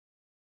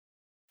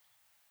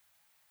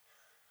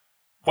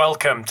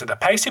Welcome to the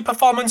Pacey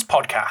Performance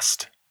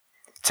Podcast.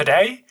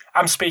 Today,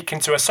 I'm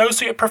speaking to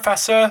Associate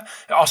Professor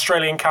at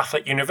Australian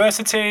Catholic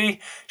University,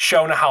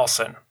 Shona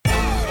Halson.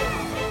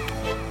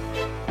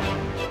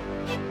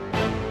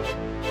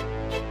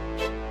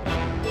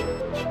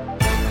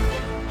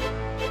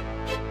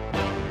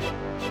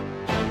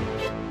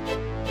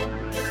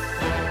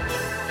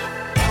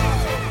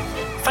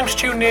 Thanks for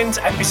tuning in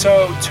to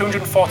episode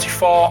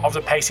 244 of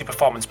the Pacey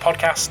Performance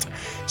Podcast.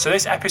 So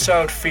this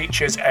episode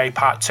features a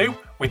part 2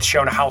 with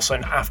Shona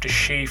Halson after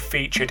she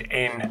featured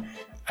in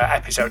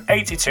episode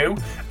 82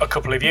 a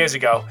couple of years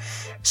ago.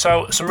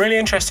 So some really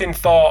interesting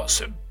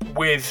thoughts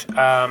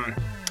to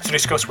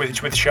discuss with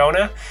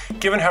Shona.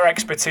 Given her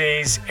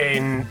expertise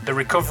in the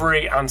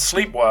recovery and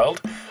sleep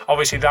world,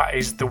 obviously that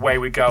is the way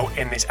we go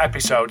in this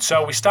episode.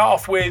 So we start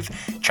off with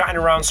chatting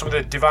around some of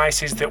the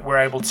devices that we're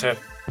able to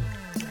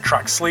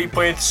track sleep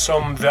with,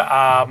 some that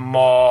are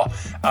more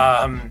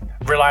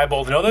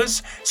reliable than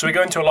others. So we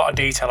go into a lot of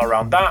detail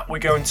around that. We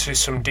go into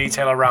some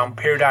detail around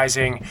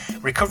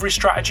periodizing recovery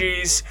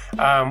strategies,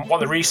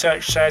 what the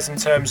research says in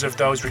terms of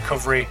those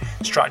recovery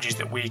strategies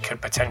that we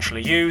could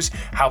potentially use,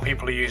 how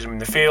people are using them in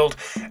the field,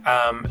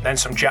 then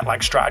some jet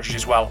lag strategies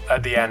as well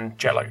at the end,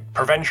 jet lag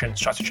prevention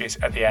strategies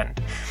at the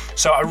end.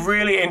 So a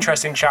really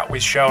interesting chat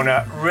with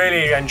Shona,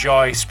 really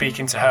enjoy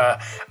speaking to her.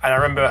 And I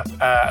remember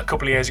a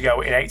couple of years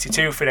ago in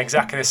 82 feeling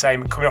exactly the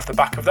same, coming off the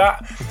back of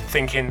that,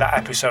 thinking that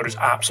episode was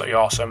absolutely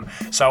awesome.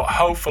 So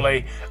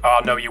hopefully,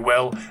 I know you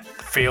will,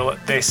 feel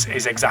that this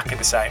is exactly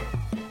the same.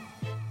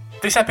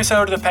 This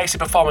episode of the Pacey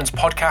Performance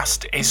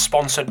Podcast is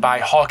sponsored by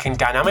Hawkin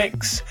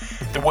Dynamics,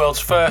 the world's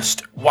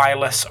first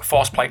wireless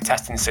force plate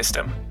testing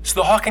system.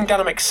 So the Hawkin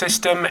Dynamics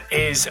system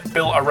is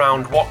built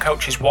around what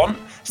coaches want,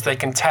 so they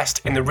can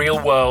test in the real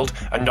world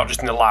and not just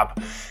in the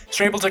lab.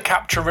 So you're able to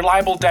capture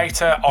reliable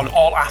data on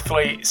all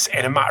athletes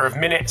in a matter of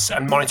minutes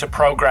and monitor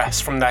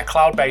progress from their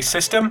cloud-based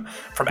system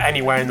from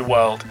anywhere in the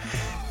world.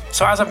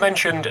 So as I've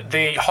mentioned,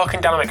 the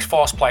Hawkin Dynamics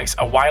force plates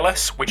are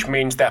wireless, which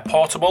means they're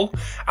portable,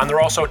 and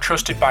they're also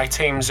trusted by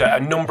teams at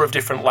a number of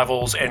different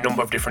levels in a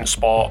number of different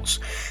sports.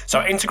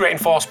 So integrating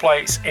force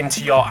plates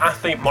into your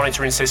athlete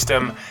monitoring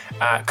system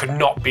could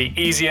not be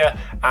easier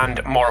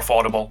and more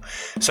affordable.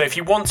 So if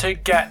you want to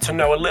get to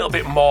know a little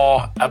bit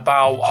more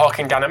about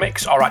Hawkin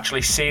Dynamics or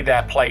actually see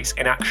their plates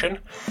in action,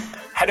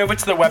 head over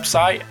to the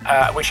website,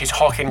 which is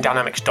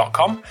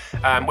hawkindynamics.com,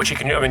 which you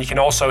can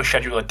also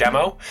schedule a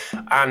demo,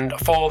 and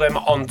follow them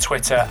on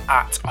Twitter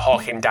at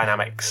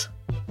hawkindynamics.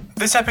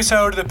 This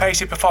episode of the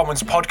Pacey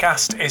Performance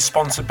Podcast is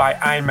sponsored by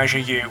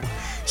iMeasureU.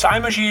 So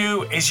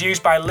iMeasureU is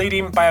used by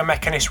leading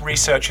biomechanist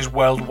researchers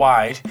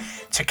worldwide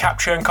to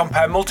capture and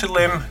compare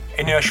multi-limb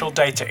inertial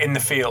data in the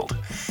field.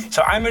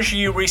 So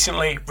iMeasureU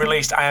recently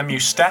released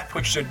IMU Step,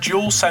 which is a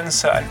dual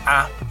sensor and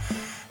app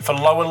for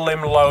lower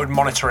limb load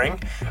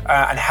monitoring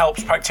and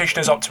helps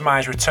practitioners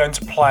optimize return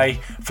to play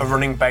for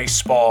running-based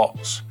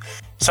sports.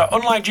 So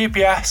unlike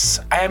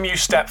GPS, IMU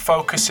Step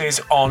focuses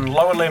on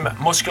lower limb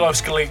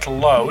musculoskeletal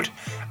load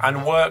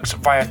and works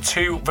via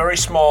two very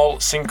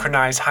small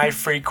synchronized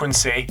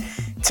high-frequency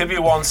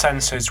Tibia 1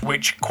 sensors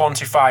which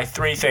quantify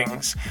three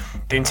things: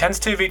 the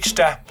intensity of each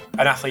step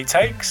an athlete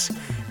takes,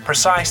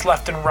 precise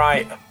left and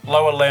right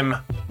lower limb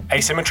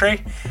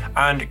asymmetry,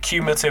 and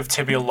cumulative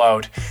tibial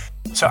load.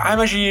 So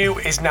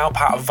iMeasureU is now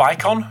part of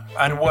Vicon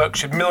and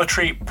works with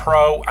military,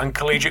 pro and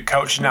collegiate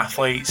coaches and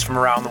athletes from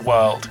around the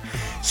world.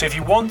 So if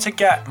you want to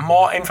get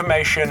more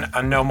information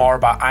and know more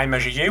about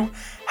iMeasureU,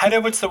 head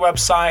over to the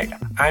website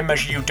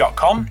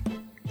iMeasureU.com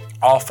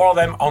or follow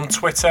them on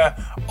Twitter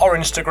or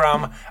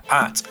Instagram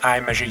at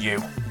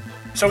iMeasureU.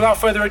 So without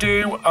further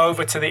ado,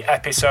 over to the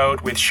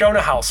episode with Shona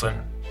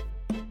Halson.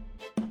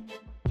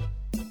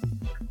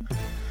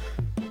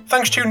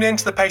 Thanks for tuning in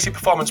to the Pacey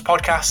Performance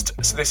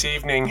Podcast. So this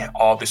evening,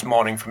 or this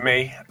morning for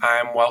me,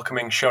 I'm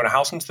welcoming Shona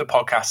Halson to the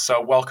podcast. So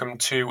welcome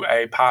to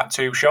a part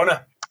 2,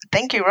 Shona.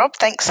 Thank you, Rob.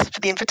 Thanks for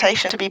the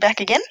invitation to be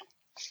back again.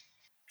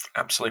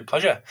 Absolute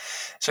pleasure.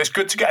 So it's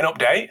good to get an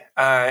update.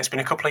 It's been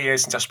a couple of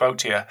years since I spoke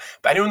to you.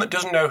 But anyone that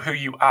doesn't know who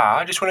you are,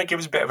 I just want to give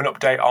us a bit of an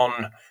update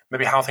on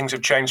maybe how things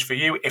have changed for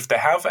you, if they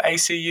have at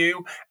ACU,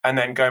 and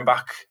then going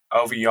back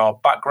over your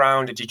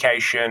background,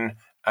 education,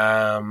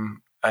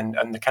 and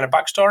the kind of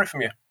backstory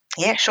from you.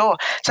 Yeah, sure.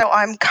 So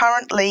I'm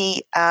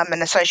currently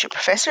an associate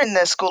professor in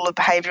the School of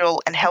Behavioural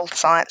and Health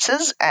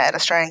Sciences at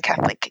Australian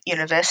Catholic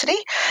University.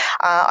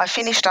 I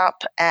finished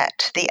up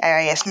at the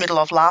AAS middle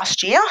of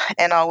last year,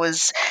 and I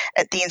was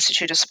at the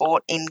Institute of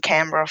Sport in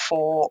Canberra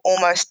for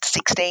almost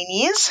 16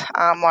 years.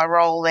 My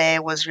role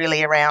there was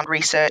really around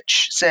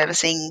research,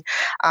 servicing,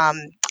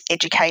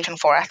 education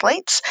for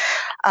athletes.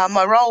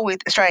 My role with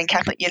Australian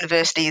Catholic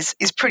University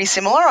is pretty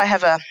similar. I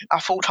have a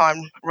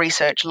full-time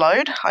research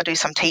load. I do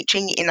some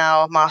teaching in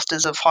our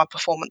Masters of High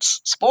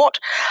Performance Sport,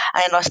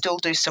 and I still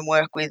do some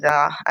work with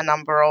a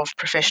number of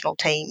professional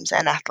teams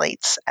and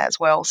athletes as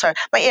well. So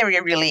my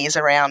area really is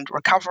around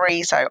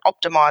recovery, so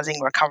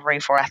optimising recovery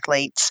for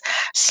athletes,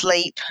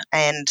 sleep,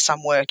 and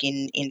some work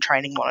in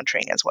training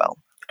monitoring as well.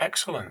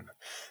 Excellent.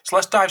 So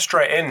let's dive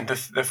straight in.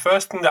 The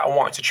first thing that I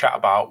wanted to chat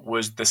about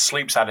was the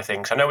sleep side of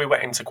things. I know we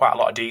went into quite a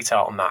lot of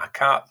detail on that. I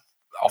can't,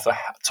 off the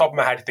top of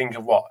my head, think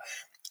of what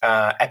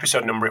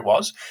episode number it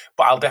was,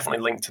 but I'll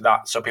definitely link to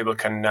that so people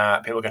can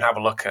have a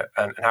look at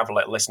and have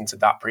a listen to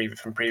that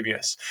from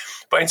previous.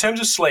 But in terms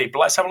of sleep,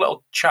 let's have a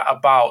little chat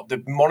about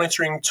the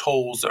monitoring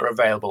tools that are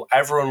available.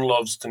 Everyone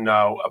loves to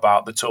know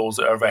about the tools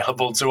that are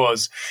available to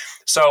us.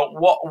 So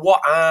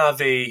what are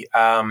the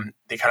kind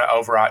of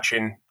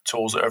overarching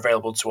tools that are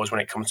available to us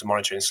when it comes to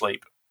monitoring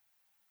sleep?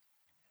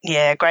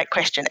 Yeah, great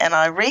question. And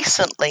I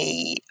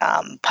recently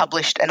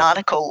published an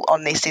article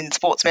on this in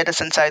Sports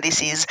Medicine, so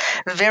this is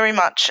very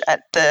much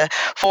at the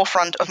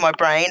forefront of my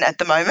brain at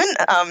the moment.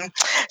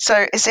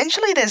 So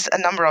essentially there's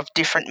a number of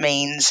different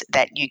means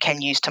that you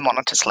can use to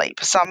monitor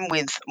sleep, some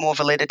with more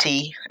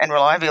validity and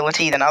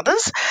reliability than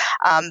others.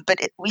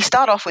 We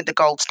start off with the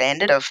gold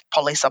standard of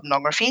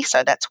polysomnography.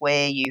 So that's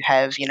where you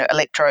have,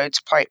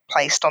 electrodes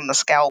placed on the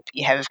scalp.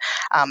 You have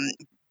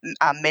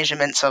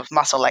measurements of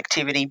muscle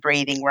activity,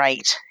 breathing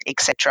rate,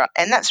 etc.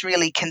 And that's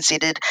really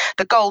considered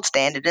the gold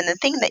standard. And the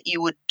thing that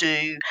you would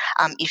do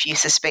if you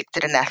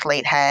suspected an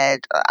athlete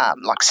had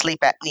like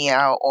sleep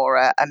apnea or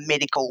a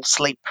medical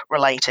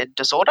sleep-related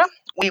disorder,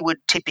 we would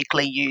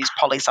typically use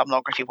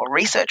polysomnography or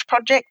research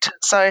project.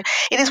 So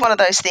it is one of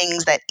those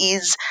things that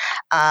is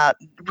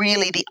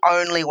really the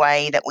only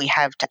way that we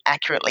have to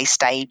accurately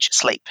stage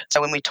sleep.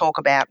 So when we talk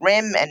about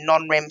REM and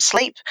non-REM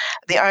sleep,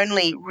 the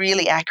only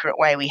really accurate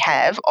way we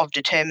have of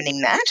determining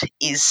that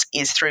is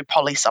through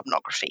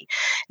polysomnography.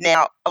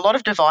 Now, a lot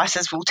of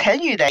devices will tell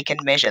you they can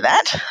measure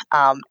that,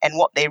 and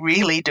what they're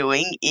really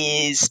doing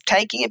is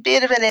taking a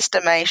bit of an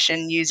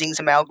estimation using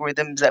some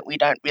algorithms that we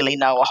don't really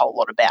know a whole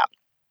lot about.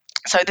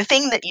 So the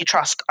thing that I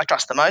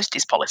trust the most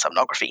is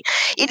polysomnography.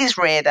 It is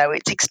rare though,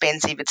 it's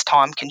expensive, it's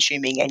time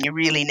consuming, and you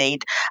really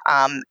need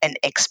an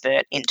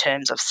expert in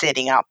terms of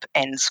setting up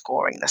and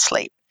scoring the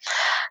sleep.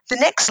 The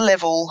next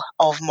level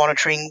of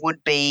monitoring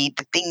would be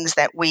the things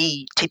that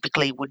we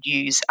typically would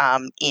use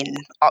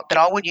that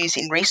I would use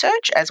in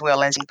research as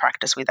well as in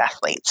practice with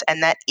athletes,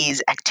 and that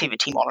is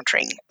activity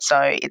monitoring. So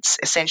it's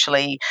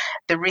essentially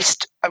a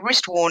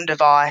wrist-worn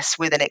device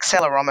with an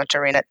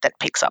accelerometer in it that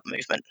picks up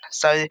movement.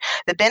 So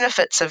the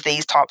benefits of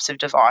these types of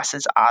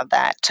devices are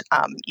that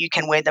you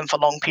can wear them for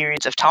long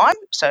periods of time.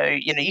 So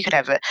you could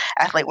have an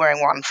athlete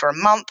wearing one for a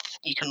month.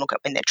 You can look at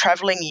when they're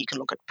traveling. You can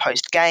look at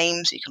post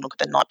games. You can look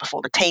at the night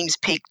before the team's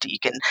picked. You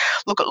can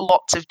look at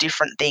lots of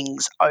different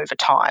things over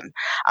time.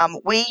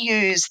 We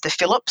use the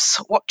Philips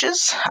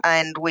watches,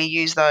 and we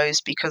use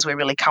those because we're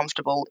really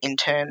comfortable in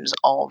terms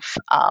of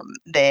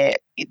their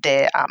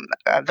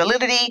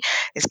validity.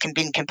 It's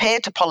been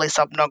compared to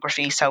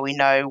polysomnography, so we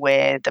know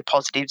where the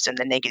positives and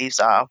the negatives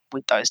are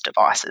with those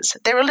devices.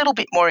 They're a little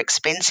bit more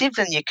expensive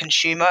than your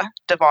consumer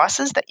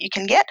devices that you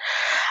can get,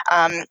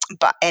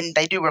 but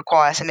they do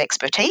require some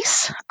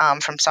expertise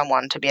from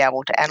someone to be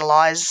able to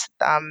analyse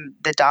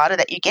the data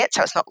that you get.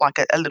 So it's not like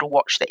a little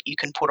watch that you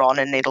can put on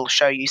and it'll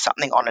show you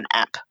something on an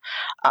app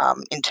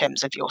in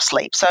terms of your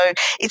sleep. So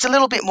it's a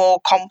little bit more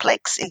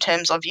complex in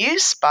terms of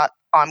use, but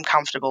I'm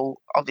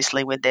comfortable,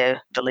 obviously, with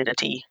their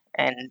validity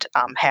and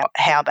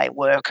how they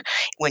work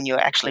when you're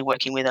actually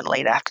working with an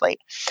elite athlete.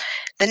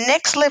 The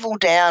next level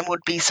down would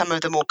be some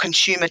of the more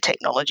consumer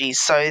technologies,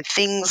 so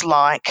things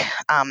like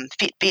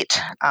Fitbit,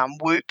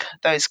 Whoop,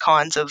 those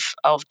kinds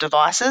of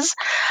devices.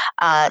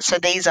 So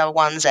these are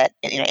ones that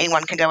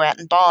anyone can go out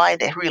and buy.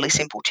 They're really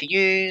simple to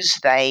use.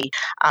 They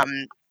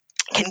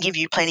can give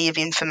you plenty of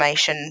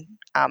information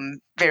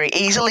very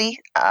easily.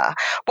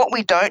 What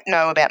we don't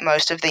know about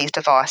most of these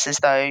devices,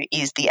 though,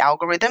 is the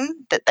algorithm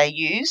that they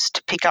use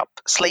to pick up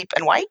sleep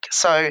and wake.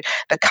 So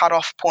the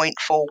cutoff point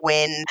for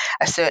when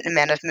a certain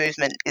amount of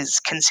movement is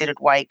considered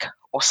wake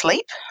or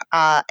sleep.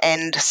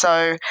 And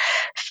so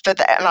for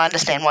that, and I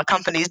understand why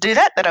companies do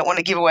that. They don't want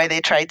to give away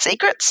their trade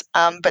secrets.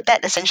 But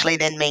that essentially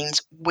then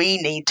means we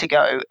need to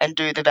go and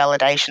do the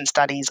validation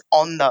studies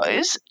on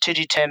those to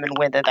determine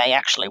whether they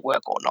actually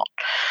work or not.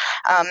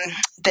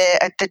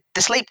 The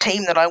sleep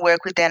team that I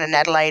work with down in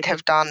Adelaide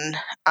have done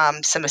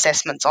some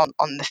assessments on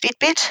the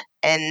Fitbit,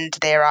 and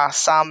there are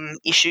some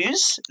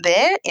issues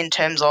there in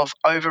terms of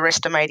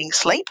overestimating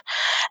sleep,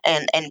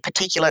 and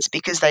particularly it's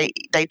because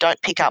they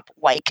don't pick up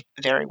wake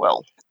very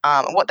well.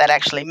 What that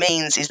actually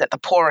means is that the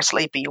poorer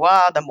sleeper you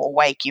are, the more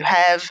wake you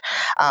have,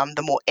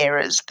 the more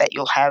errors that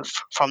you'll have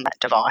from that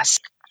device.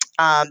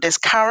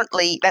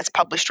 That's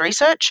published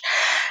research.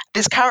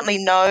 There's currently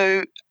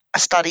no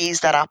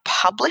studies that are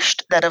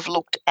published that have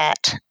looked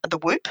at the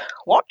Whoop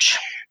watch.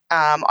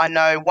 I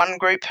know one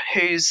group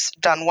who's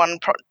done one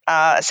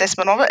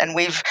assessment of it, and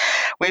we've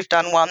We've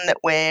done one that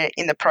we're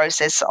in the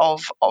process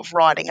of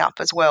writing up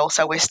as well.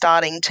 So we're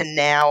starting to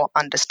now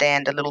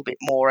understand a little bit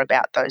more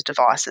about those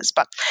devices.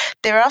 But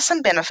there are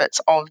some benefits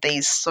of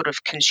these sort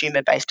of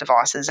consumer-based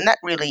devices, and that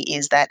really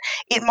is that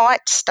it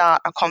might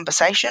start a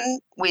conversation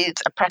with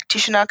a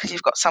practitioner because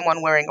you've got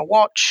someone wearing a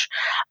watch,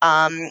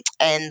 and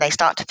they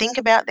start to think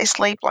about their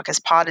sleep like as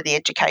part of the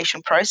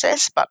education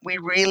process. But we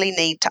really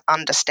need to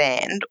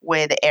understand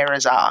where the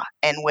errors are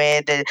and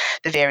where the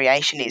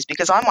variation is,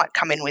 because I might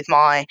come in with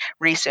my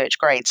research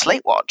grade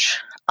sleep watch,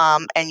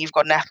 and you've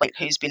got an athlete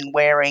who's been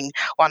wearing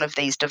one of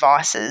these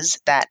devices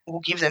that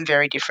will give them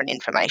very different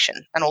information,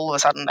 and all of a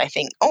sudden they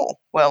think, oh,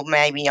 well,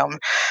 maybe I'm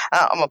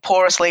a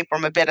poorer sleeper,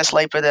 I'm a better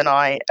sleeper than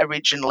I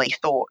originally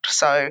thought.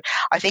 So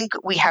I think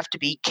we have to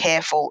be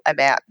careful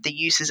about the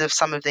uses of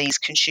some of these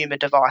consumer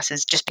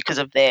devices just because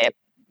of their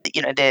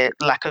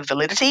lack of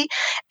validity.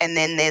 And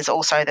then there's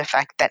also the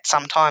fact that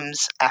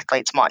sometimes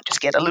athletes might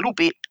just get a little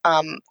bit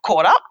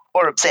caught up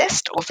or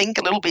obsessed or think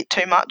a little bit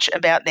too much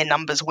about their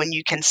numbers when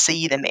you can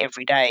see them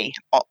every day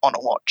on a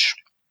watch.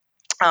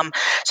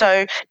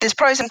 So there's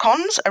pros and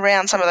cons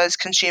around some of those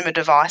consumer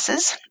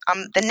devices.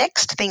 The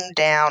next thing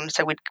down,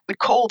 so we'd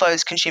call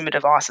those consumer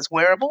devices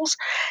wearables.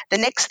 The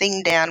next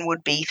thing down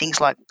would be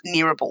things like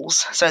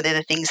nearables. So they're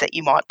the things that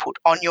you might put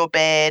on your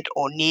bed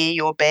or near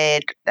your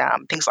bed,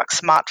 things like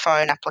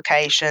smartphone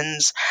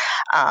applications,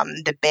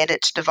 the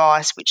Bedit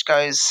device, which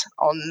goes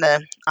on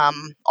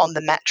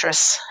the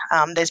mattress.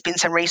 There's been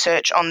some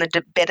research on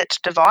the Bedit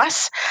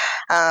device,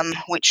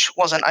 which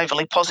wasn't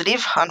overly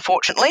positive,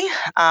 unfortunately,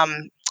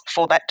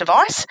 for that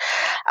device,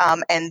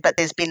 but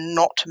there's been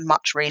not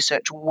much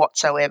research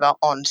whatsoever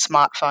on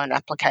smartphone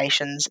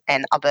applications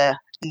and other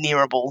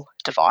nearable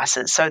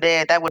devices. So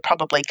they would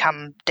probably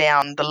come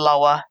down the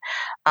lower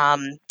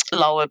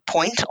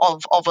point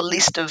of a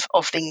list of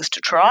things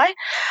to try.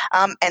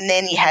 And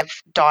then you have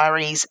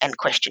diaries and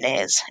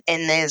questionnaires,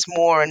 and there's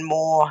more and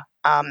more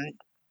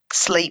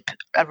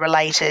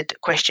sleep-related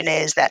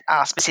questionnaires that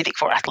are specific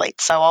for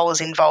athletes. So I was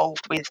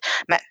involved with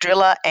Matt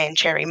Driller and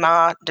Cherry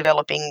Ma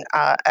developing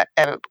a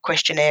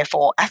questionnaire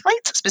for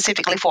athletes,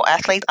 specifically for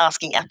athletes,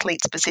 asking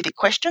athlete-specific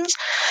questions,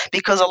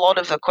 because a lot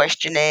of the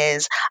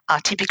questionnaires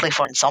are typically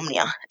for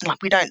insomnia. Like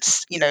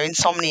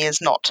insomnia is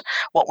not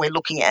what we're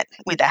looking at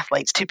with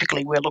athletes.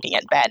 Typically, we're looking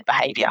at bad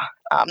behaviour.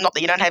 Not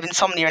that you don't have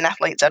insomnia in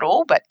athletes at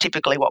all, but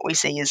typically what we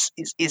see is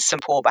some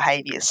poor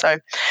behaviours. So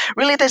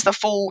really that's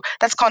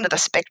kind of the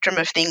spectrum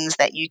of things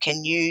that you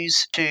can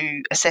use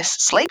to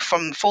assess sleep,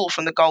 from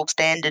the gold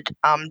standard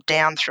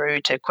down through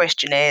to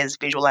questionnaires,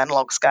 visual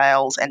analog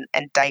scales,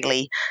 and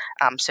daily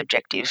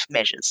subjective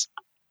measures.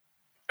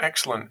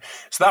 Excellent.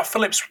 So that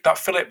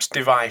Philips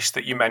device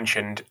that you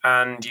mentioned,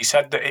 and you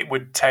said that it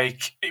would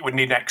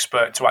need an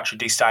expert to actually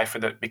decipher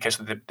that because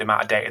of the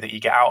amount of data that you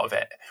get out of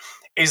it.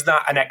 Is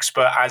that an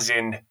expert as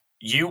in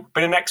you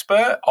been an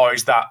expert, or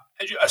is that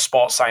a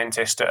sports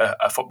scientist at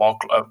a football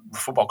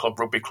club,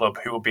 rugby club,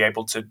 who will be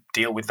able to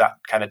deal with that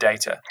kind of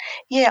data?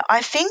 Yeah,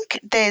 I think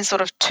there's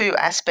sort of two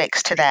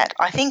aspects to that.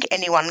 I think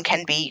anyone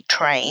can be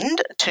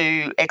trained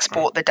to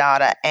export the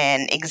data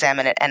and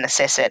examine it and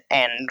assess it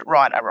and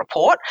write a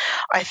report.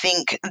 I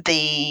think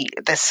the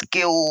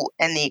skill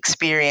and the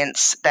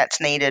experience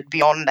that's needed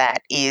beyond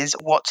that is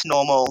what's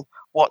normal,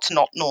 what's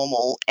not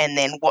normal, and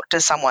then what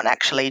does someone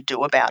actually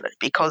do about it?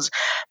 Because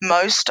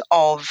most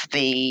of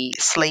the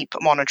sleep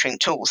monitoring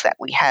tools that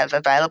we have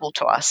available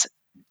to us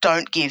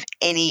don't give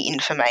any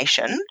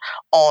information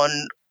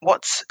on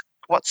what's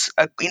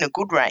in a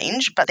good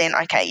range, but then,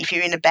 okay, if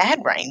you're in a bad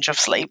range of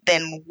sleep,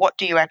 then what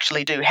do you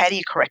actually do? How do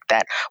you correct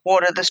that?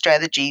 What are the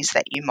strategies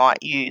that you might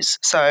use?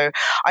 So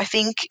I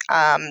think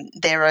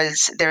there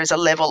is a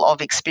level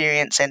of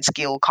experience and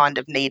skill kind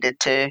of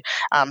needed to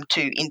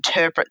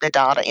interpret the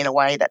data in a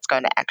way that's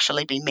going to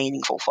actually be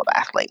meaningful for the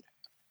athlete.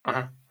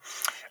 Uh-huh.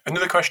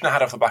 Another question I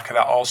had off the back of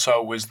that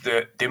also was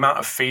the amount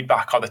of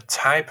feedback or the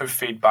type of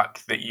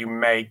feedback that you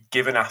may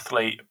give an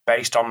athlete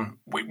based on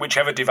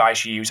whichever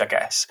device you use, I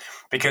guess.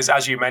 Because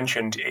as you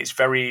mentioned, it's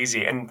very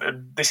easy. And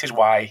this is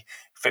why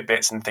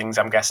Fitbits and things,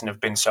 I'm guessing, have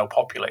been so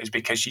popular, is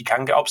because you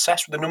can get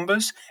obsessed with the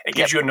numbers. It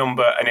gives you a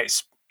number and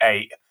it's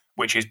 8,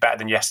 which is better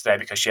than yesterday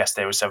because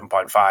yesterday was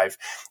 7.5.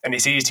 And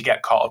it's easy to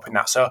get caught up in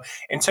that. So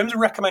in terms of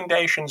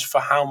recommendations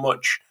for how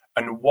much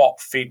and what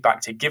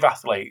feedback to give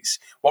athletes,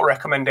 what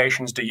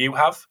recommendations do you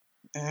have?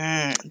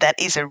 That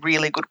is a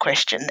really good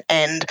question,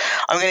 and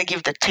I'm going to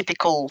give the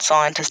typical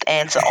scientist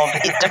answer of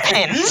it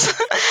depends.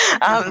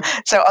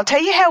 So I'll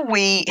tell you how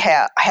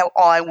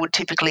I would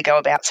typically go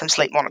about some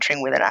sleep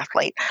monitoring with an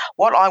athlete.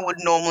 What I would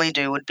normally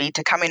do would be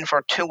to come in for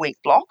a 2-week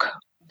block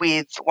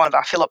with one of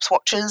our Philips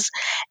watches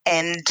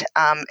and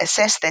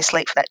assess their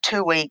sleep for that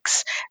 2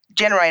 weeks,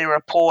 generate a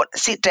report,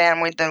 sit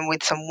down with them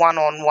with some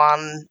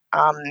one-on-one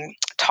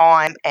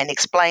time and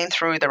explain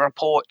through the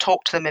report,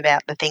 talk to them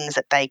about the things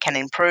that they can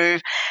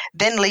improve,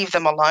 then leave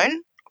them alone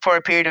for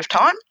a period of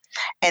time,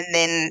 and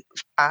then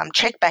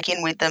check back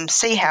in with them,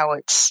 see how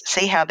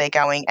they're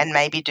going, and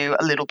maybe do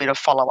a little bit of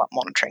follow-up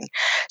monitoring.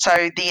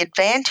 So the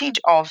advantage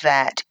of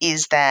that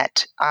is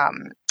that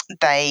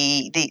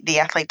the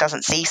athlete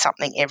doesn't see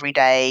something every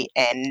day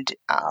and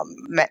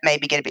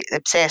maybe get a bit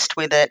obsessed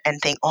with it and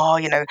think,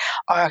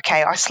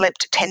 okay, I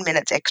slept 10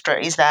 minutes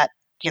extra. Is that,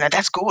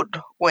 that's good,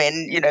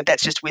 when,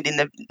 that's just within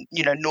the,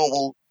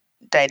 normal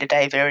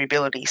day-to-day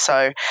variability.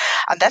 So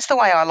that's the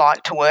way I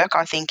like to work.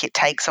 I think it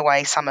takes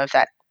away some of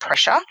that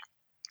pressure.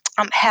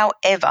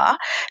 However,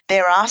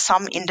 there are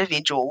some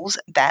individuals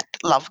that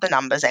love the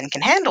numbers and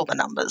can handle the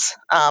numbers,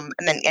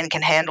 and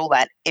can handle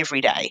that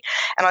every day.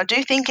 And I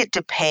do think it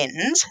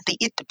depends.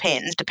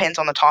 Depends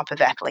on the type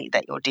of athlete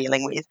that you're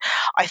dealing with.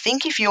 I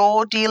think if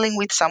you're dealing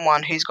with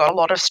someone who's got a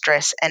lot of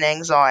stress and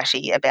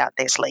anxiety about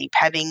their sleep,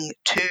 having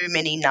too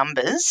many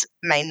numbers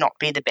may not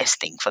be the best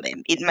thing for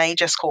them. It may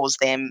just cause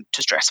them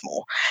to stress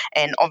more.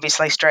 And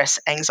obviously, stress,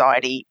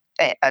 anxiety,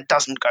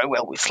 doesn't go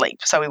well with sleep.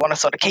 So we want to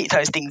sort of keep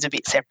those things a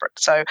bit separate.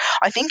 So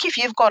I think if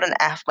you've got an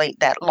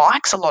athlete that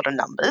likes a lot of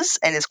numbers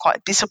and is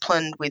quite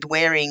disciplined with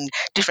wearing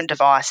different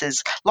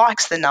devices,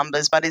 likes the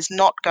numbers, but is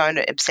not going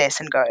to obsess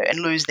and go and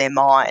lose their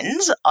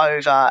minds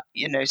over,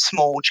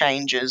 small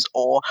changes,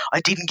 or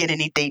I didn't get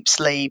any deep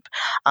sleep,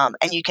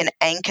 and you can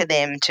anchor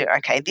them to,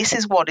 okay, this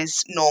is what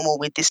is normal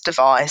with this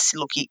device.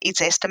 Look,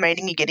 it's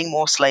estimating you're getting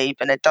more sleep,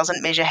 and it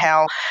doesn't measure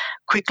how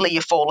quickly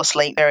you fall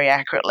asleep very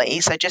accurately.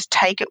 So just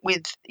take it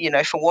with,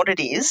 for what it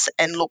is,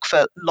 and look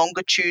for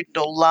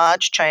longitudinal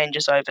large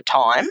changes over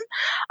time.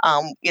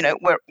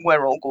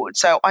 We're all good.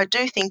 So I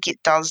do think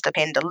it does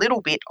depend a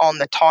little bit on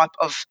the type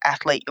of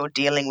athlete you're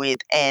dealing with,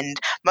 and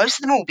most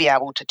of them will be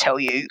able to tell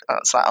you,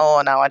 it's like,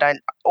 oh no, I don't,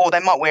 or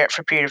they might wear it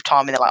for a period of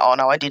time and they're like, oh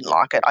no, I didn't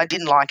like it. I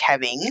didn't like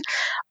having,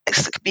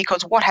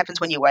 because what happens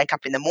when you wake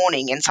up in the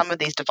morning, and some of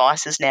these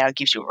devices now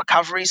gives you a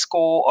recovery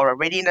score or a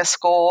readiness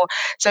score.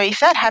 So if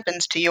that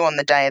happens to you on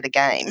the day of the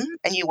game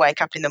and you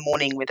wake up in the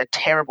morning with a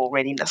terrible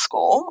readiness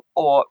score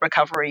or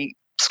recovery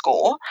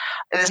score,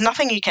 there's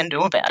nothing you can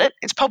do about it.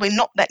 It's probably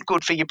not that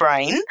good for your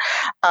brain.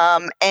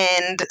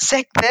 And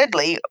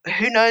thirdly,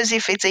 who knows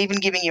if it's even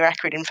giving you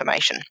accurate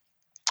information.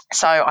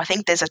 So I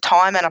think there's a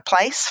time and a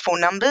place for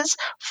numbers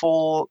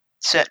for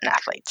certain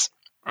athletes.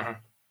 Mm-hmm.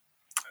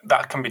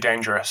 That can be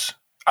dangerous.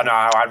 I know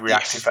how I'd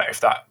react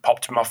if that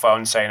popped in my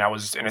phone saying I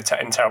was in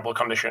terrible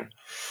condition.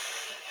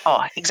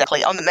 Oh,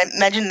 exactly.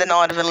 Imagine the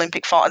night of an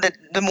Olympic final,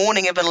 the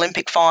morning of an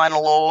Olympic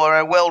final or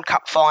a World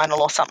Cup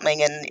final or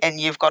something,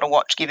 and you've got a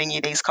watch giving you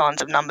these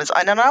kinds of numbers.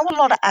 I know a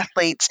lot of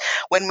athletes,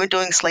 when we're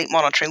doing sleep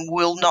monitoring,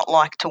 will not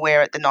like to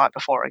wear it the night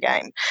before a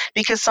game,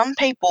 because some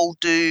people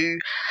do.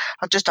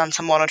 I've just done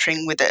some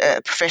monitoring with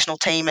a professional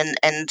team,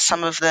 and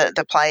some of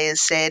the players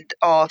said,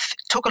 it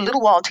took a little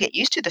while to get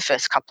used to the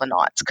first couple of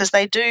nights, because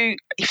they do,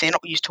 if they're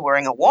not used to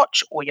wearing a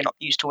watch, or you're not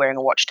used to wearing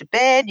a watch to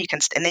bed,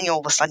 and then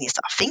all of a sudden you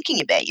start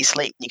thinking about your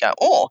sleep. You go,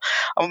 or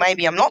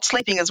maybe I'm not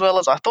sleeping as well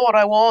as I thought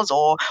I was,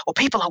 or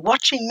people are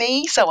watching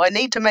me, so I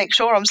need to make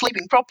sure I'm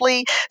sleeping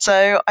properly.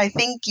 So I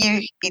think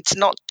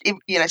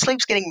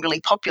sleep's getting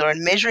really popular,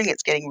 and measuring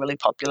it's getting really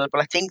popular.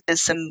 But I think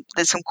there's some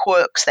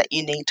quirks that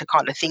you need to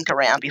kind of think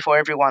around before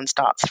everyone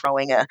starts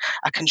throwing a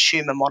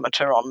consumer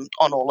monitor on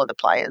all of the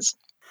players.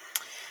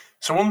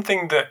 So one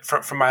thing that,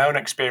 from my own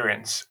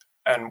experience,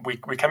 and we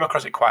came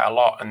across it quite a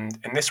lot, and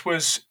this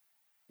was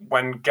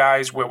when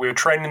guys we were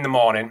training in the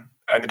morning,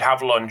 and they'd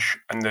have lunch,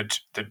 and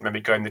they'd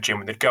maybe go in the gym,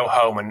 and they'd go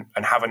home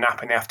and have a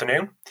nap in the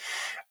afternoon.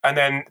 And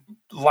then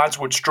lads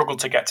would struggle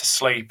to get to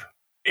sleep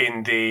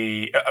in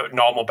the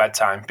normal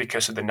bedtime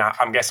because of the nap.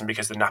 I'm guessing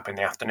because of the nap in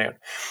the afternoon.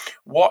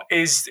 What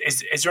is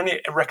there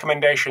any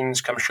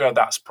recommendations? I'm sure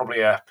that's probably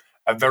a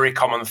very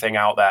common thing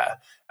out there.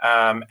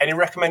 Any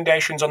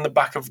recommendations on the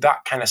back of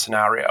that kind of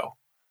scenario?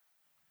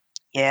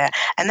 Yeah,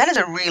 and that is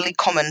a really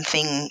common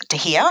thing to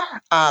hear,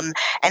 and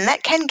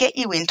that can get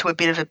you into a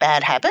bit of a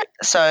bad habit.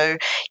 So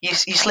you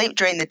sleep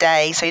during the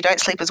day, so you don't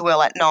sleep as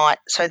well at night,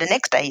 so the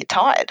next day you're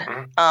tired.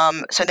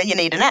 Mm-hmm. So then you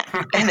need a nap,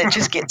 and it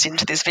just gets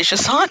into this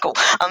vicious cycle.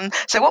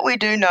 So what we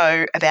do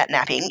know about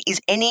napping is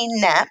any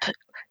nap,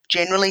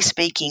 generally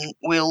speaking,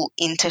 will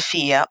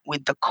interfere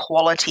with the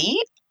quality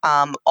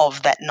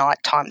of that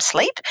nighttime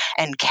sleep,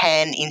 and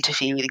can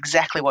interfere with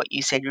exactly what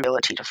you said, your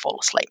ability to fall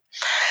asleep.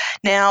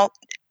 Now,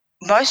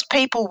 most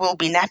people will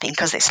be napping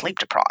because they're sleep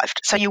deprived.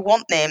 So you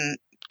want them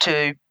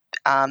to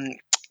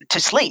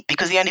sleep,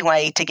 because the only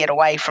way to get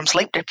away from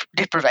sleep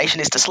deprivation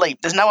is to sleep.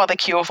 There's no other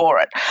cure for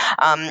it.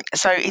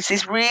 So it's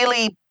this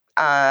really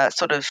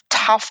sort of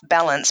tough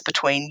balance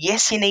between,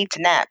 yes, you need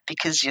to nap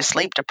because you're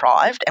sleep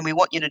deprived and we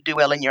want you to do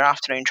well in your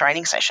afternoon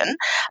training session,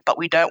 but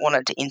we don't want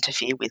it to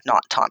interfere with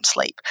nighttime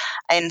sleep.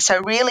 And so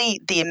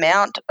really the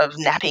amount of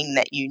napping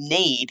that you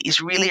need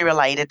is really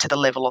related to the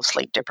level of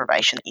sleep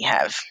deprivation that you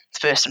have,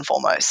 first and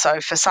foremost.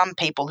 So for some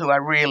people who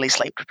are really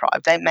sleep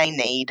deprived, they may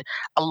need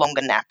a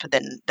longer nap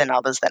than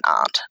others that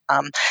aren't.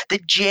 The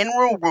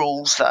general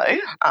rules, though,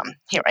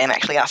 here I am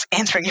actually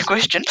answering your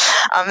question.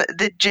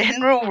 The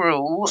general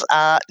rules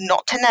are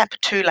not to nap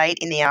too late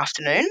in the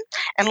afternoon,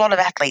 and a lot of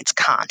athletes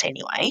can't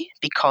anyway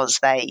because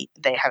they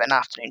have an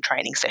afternoon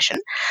training session,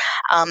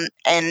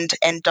 and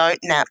don't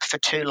nap for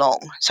too long.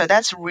 So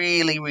that's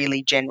really,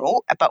 really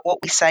general. But what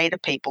we say to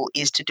people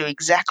is to do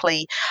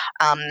exactly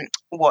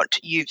what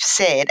you've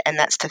said, and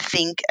that's to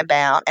think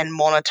about and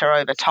monitor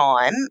over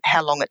time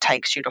how long it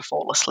takes you to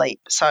fall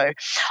asleep. So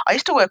I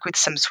used to work with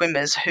some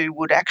swimmers who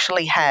would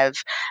actually have,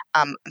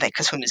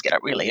 because swimmers get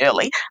up really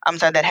early,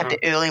 so they'd have the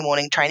early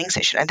morning training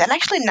session, and they'd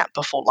actually nap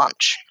before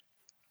lunch.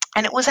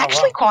 And it was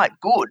actually quite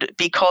good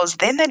because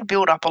then they'd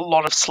build up a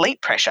lot of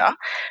sleep pressure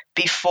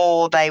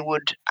before they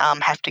would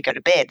have to go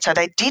to bed. So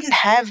they didn't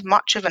have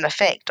much of an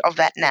effect of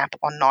that nap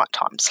on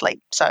nighttime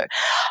sleep. So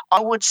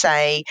I would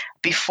say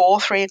before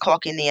 3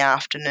 o'clock in the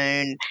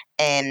afternoon.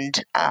 And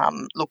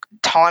look,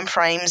 time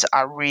frames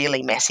are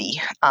really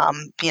messy.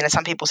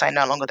 Some people say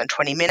no longer than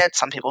 20 minutes.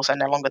 Some people say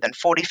no longer than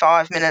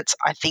 45 minutes.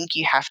 I think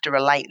you have to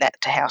relate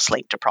that to how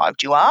sleep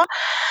deprived you are.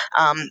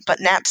 But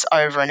naps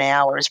over an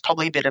hour is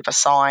probably a bit of a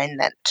sign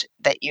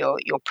that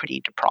you're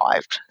pretty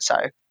deprived. So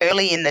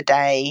early in the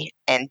day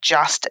and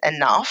just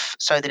enough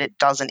so that it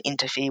doesn't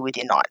interfere with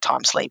your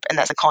nighttime sleep. And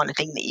that's the kind of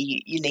thing that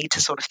you need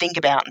to sort of think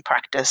about and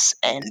practice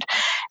and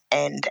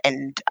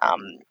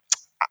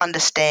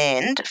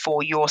understand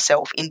for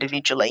yourself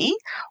individually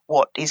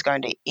what is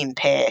going to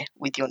impair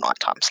with your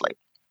nighttime sleep.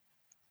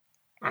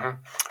 Mm-hmm.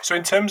 So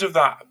in terms of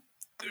that,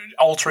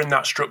 altering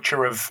that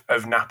structure of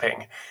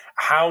napping,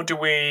 how do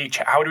we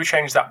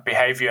change that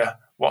behaviour?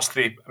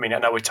 I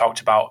know we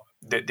talked about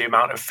the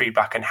amount of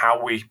feedback and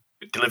how we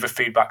deliver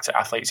feedback to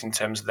athletes in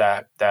terms of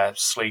their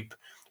sleep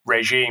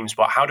regimes,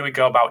 but how do we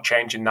go about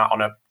changing that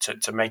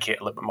to make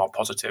it a little bit more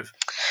positive?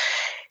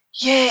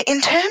 Yeah,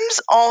 in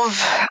terms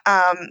of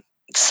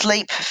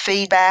sleep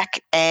feedback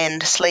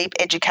and sleep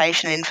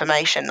education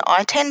information,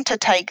 I tend to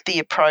take the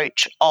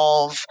approach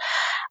of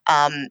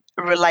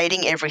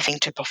relating everything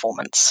to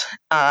performance.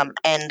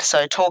 And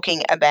so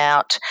talking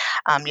about,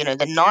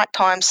 the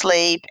nighttime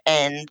sleep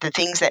and the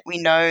things that we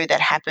know that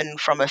happen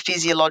from a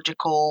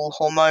physiological,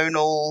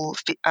 hormonal,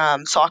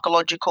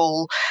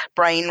 psychological,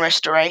 brain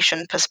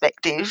restoration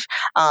perspective,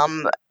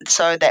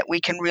 so that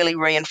we can really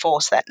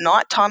reinforce that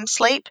nighttime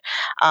sleep.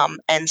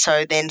 And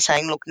so then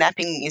saying, look,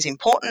 napping is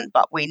important,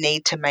 but we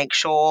need to make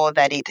sure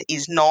that it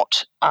is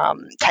not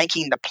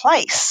taking the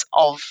place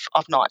of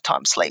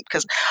nighttime sleep,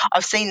 because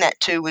I've seen that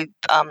too with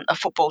a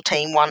football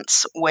team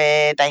once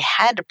where they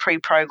had a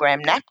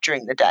pre-programmed nap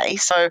during the day.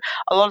 So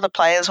a lot of the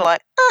players were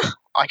like,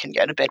 I can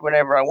go to bed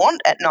whenever I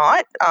want at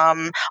night.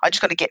 I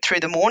just got to get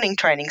through the morning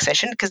training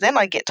session because then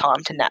I get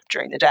time to nap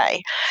during the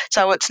day.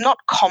 So it's not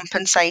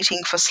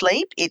compensating for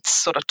sleep. It's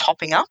sort of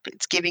topping up.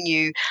 It's giving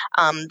you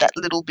that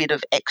little bit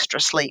of extra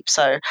sleep.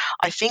 So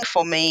I think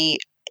for me,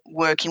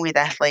 working with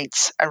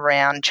athletes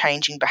around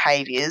changing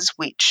behaviours,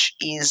 which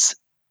is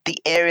the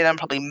area that I'm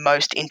probably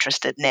most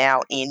interested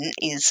now in,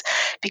 is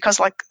because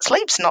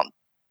sleep's not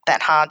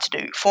that hard to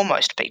do for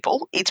most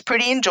people. It's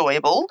pretty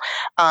enjoyable.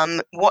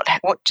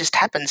 What just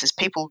happens is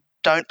people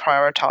don't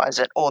prioritize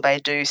it, or they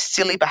do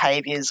silly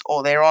behaviors,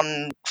 or they're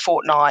on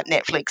Fortnite,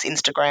 Netflix,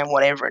 Instagram,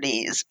 whatever it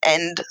is.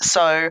 And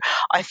so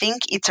I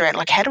think it's around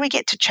how do we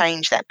get to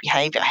change that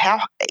behavior?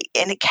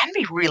 And it can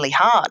be really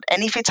hard.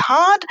 And if it's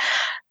hard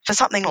for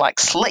something like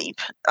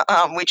sleep,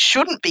 which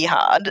shouldn't be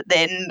hard,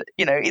 then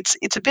it's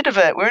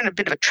we're in a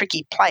bit of a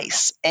tricky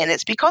place, and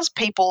it's because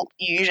people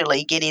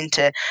usually get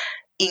into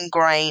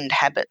ingrained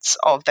habits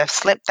of they've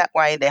slept that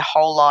way their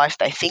whole life.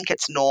 They think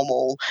it's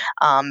normal.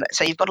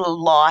 So you've got a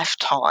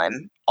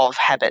lifetime of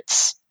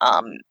habits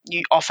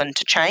you often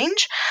to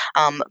change,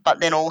 but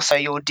then also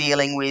you're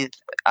dealing with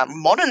a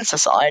modern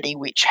society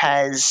which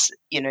has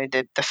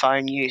the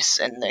phone use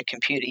and the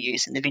computer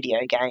use and the video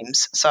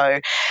games. So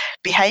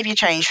behaviour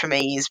change for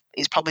me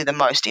is probably the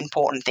most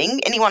important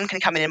thing. Anyone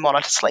can come in and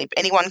monitor sleep,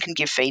 anyone can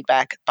give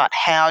feedback, but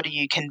how do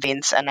you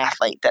convince an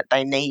athlete that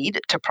they need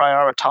to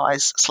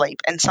prioritise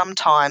sleep? And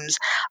sometimes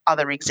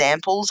other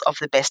examples of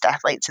the best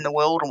athletes in the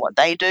world and what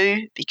they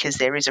do, because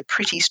there is a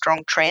pretty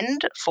strong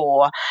trend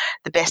for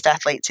the best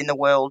athletes in the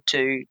world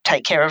to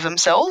take care of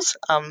themselves.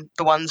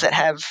 The ones that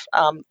have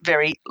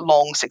very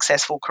long,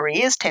 successful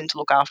careers tend to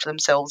look after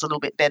themselves a little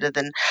bit better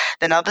than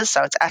others.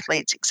 So it's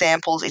athletes'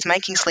 examples. Is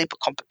making sleep a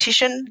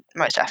competition.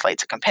 Most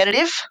athletes are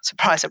competitive,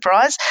 surprise,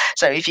 surprise.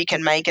 So if you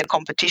can make a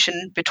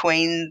competition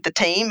between the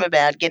team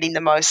about getting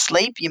the most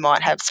sleep, you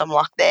might have some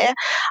luck there.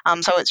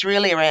 So it's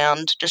really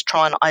around just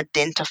trying to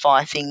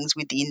identify things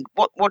with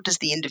what does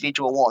the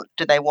individual want?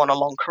 Do they want a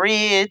long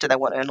career? Do they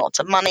want to earn lots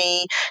of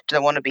money? Do they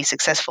want to be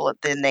successful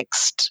at the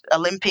next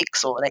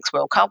Olympics or the next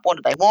World Cup? What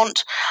do they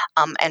want?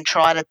 And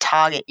try to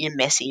target your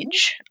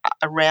message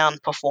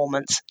around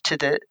performance to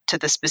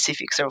the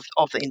specifics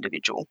of the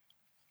individual.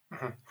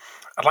 Mm-hmm.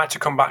 I'd like to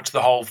come back to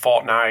the whole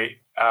Fortnite,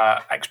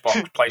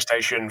 Xbox,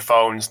 PlayStation,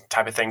 phones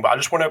type of thing, but I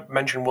just want to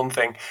mention one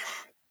thing.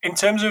 In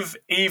terms of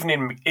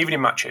evening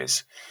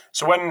matches,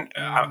 so when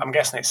I'm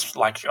guessing it's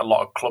like a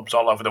lot of clubs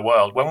all over the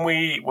world, when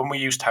we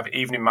used to have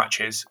evening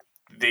matches,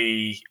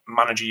 the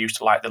manager used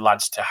to like the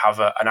lads to have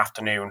an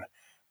afternoon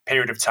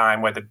period of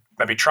time where they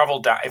maybe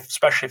travelled down,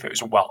 especially if it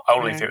was,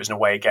 only if it was an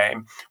away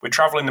game. We'd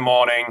travel in the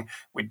morning,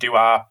 we'd do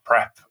our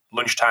prep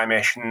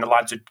lunchtime-ish, and the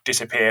lads would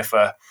disappear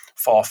for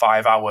 4 or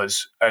 5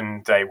 hours,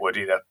 and they would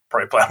either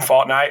probably play on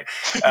Fortnite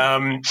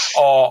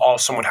or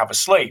some would have a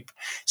sleep.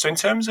 So in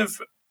terms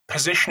of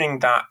positioning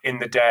that in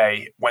the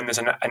day when there's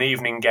an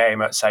evening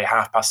game at, say,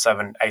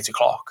 7:30, 8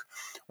 o'clock,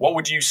 what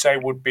would you say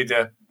would be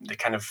the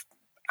kind of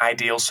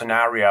ideal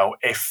scenario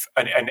if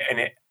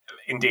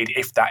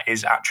that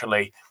is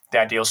actually the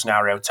ideal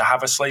scenario, to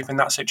have a sleep in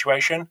that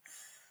situation?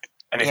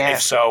 And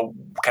if so,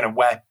 kind of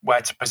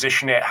where to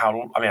position it, I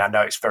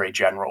know it's very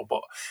general,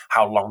 but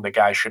how long the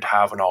guy should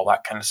have and all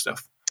that kind of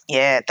stuff?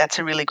 Yeah, that's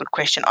a really good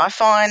question. I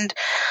find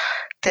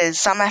there's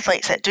some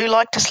athletes that do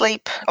like to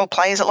sleep, or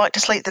players that like to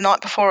sleep the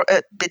night before,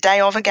 the day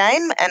of a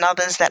game, and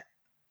others that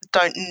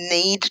don't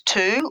need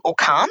to or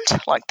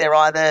can't. Like they're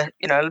either,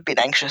 a bit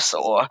anxious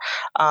or,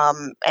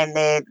 and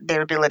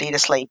their ability to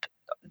sleep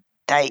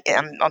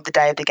on the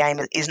day of the game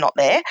is not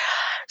there.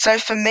 So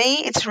for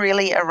me, it's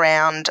really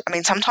around,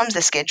 sometimes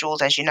the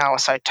schedules, as you know, are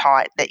so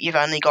tight that you've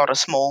only got a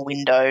small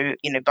window.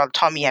 By the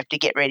time you have to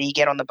get ready,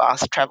 get on the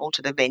bus, travel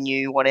to the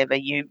venue, whatever,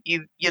 your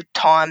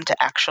time to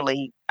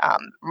actually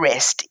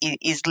rest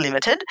is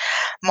limited.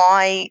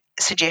 My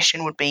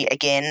suggestion would be,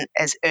 again,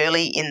 as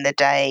early in the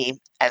day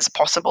as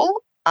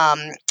possible,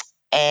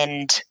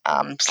 and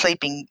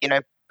sleeping,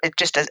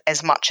 just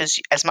as much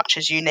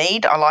as you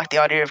need. I like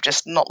the idea of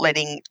just not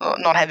having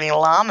an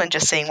alarm and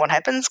just seeing what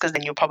happens, because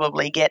then you'll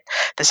probably get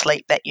the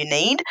sleep that you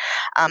need.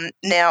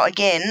 Now,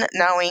 again,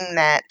 knowing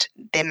that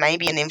there may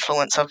be an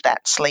influence of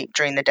that sleep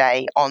during the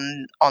day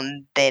on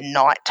their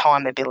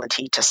nighttime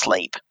ability to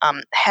sleep.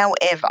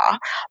 However,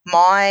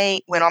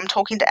 when I'm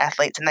talking to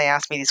athletes and they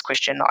ask me this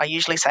question, I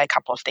usually say a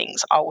couple of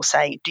things. I will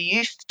say, do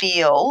you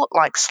feel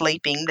like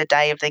sleeping the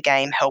day of the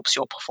game helps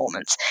your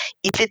performance?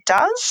 If it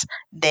does,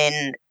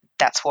 then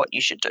that's what you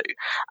should do.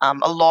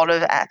 A lot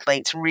of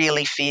athletes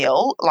really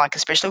feel like,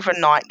 especially for a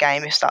night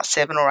game, it starts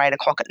 7 or 8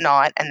 o'clock at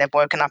night and they've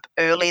woken up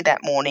early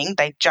that morning,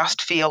 they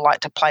just feel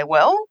like to play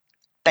well,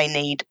 they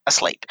need a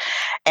sleep.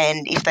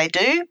 And if they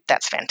do,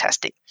 that's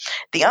fantastic.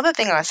 The other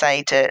thing I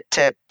say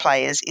to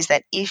players is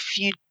that if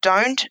you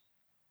don't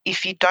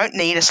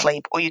need a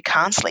sleep or you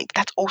can't sleep,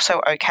 that's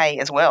also okay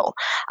as well.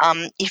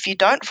 If you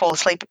don't fall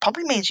asleep, it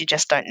probably means you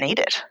just don't need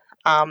it.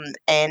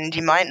 And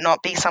you might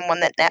not be someone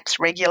that naps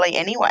regularly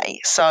anyway.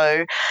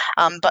 So,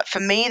 but for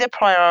me, the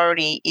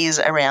priority is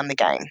around the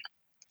game.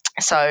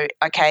 So,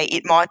 okay,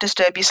 it might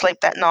disturb your sleep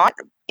that night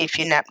if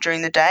you nap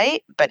during the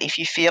day, but if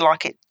you feel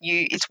like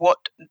it's what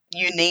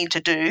you need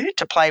to do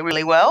to play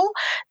really well,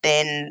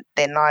 then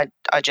I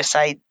just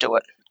say do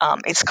it.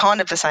 It's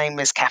kind of the same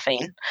as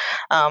caffeine.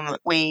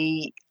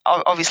 We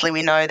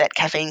know that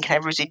caffeine can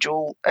have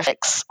residual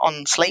effects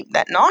on sleep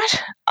that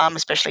night,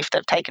 especially if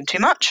they've taken too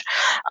much.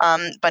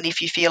 But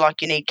if you feel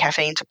like you need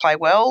caffeine to play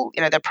well,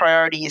 the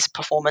priority is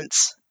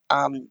performance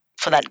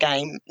for that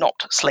game, not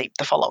sleep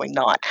the following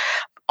night.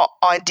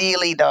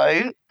 Ideally,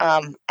 though,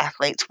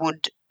 athletes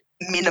would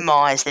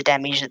minimise the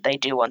damage that they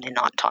do on their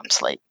nighttime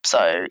sleep.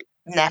 So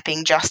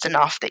napping just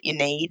enough that you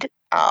need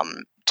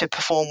to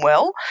perform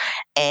well,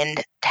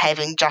 and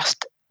having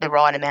just the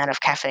right amount of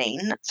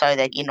caffeine so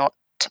that you're not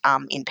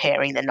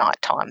impairing the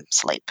nighttime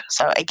sleep.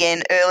 So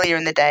again, earlier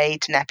in the day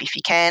to nap if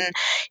you can.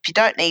 If you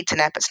don't need to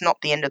nap, it's not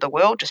the end of the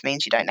world, just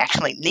means you don't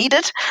actually need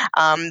it.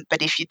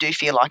 But if you do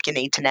feel like you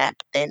need to nap,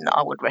 then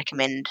I would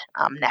recommend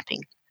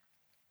napping.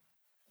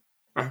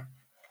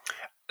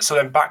 So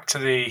then back to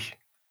the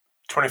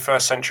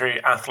 21st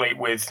century athlete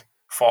with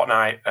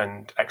Fortnite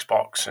and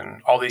Xbox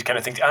and all these kind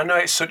of things. I know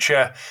it's such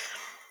a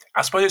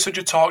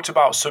talked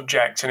about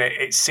subject, and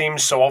it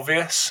seems so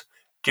obvious,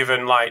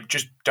 given like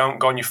just don't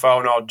go on your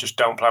phone or just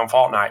don't play on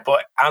Fortnite.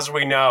 But as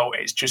we know,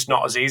 it's just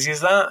not as easy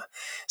as that.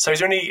 So is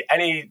there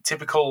any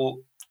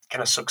typical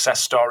kind of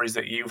success stories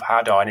that you've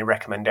had, or any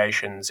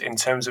recommendations in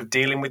terms of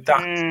dealing with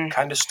that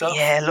kind of stuff?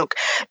 Yeah, look,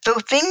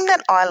 the thing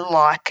that I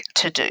like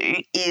to do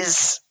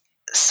is,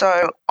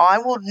 so I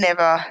would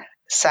never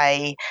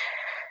say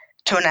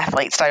to an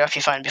athlete, stay off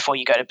your phone before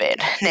you go to bed.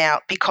 Now,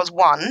 because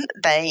one,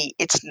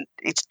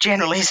 it's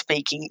generally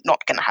speaking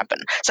not going to happen.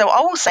 So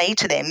I will say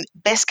to them,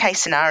 best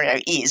case scenario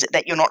is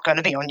that you're not going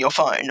to be on your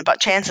phone, but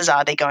chances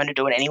are they're going to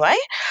do it anyway.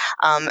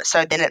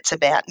 So then it's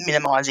about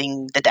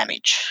minimising the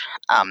damage.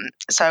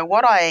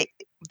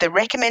 The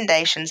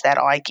recommendations that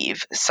I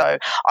give, so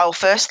I'll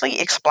firstly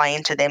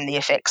explain to them the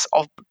effects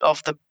of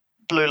the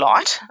blue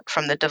light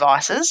from the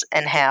devices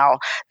and how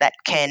that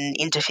can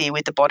interfere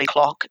with the body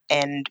clock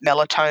and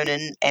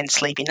melatonin and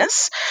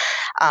sleepiness.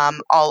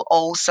 I'll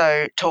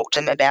also talk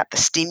to them about the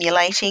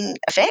stimulating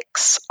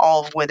effects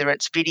of whether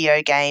it's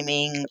video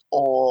gaming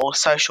or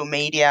social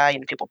media.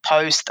 People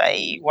post,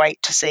 they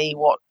wait to see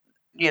what,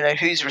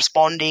 who's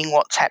responding,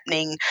 what's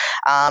happening.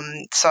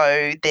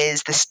 So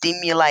there's the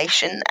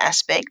stimulation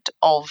aspect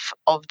of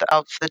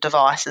the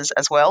devices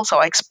as well. So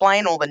I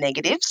explain all the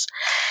negatives.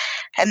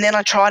 And then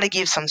I try to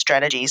give some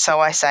strategies.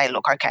 So I say,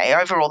 look, okay,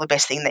 overall the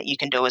best thing that you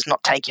can do is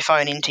not take your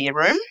phone into your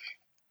room.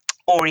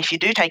 Or if you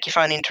do take your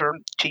phone into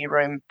your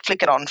room,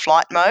 flick it on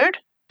flight mode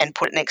and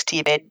put it next to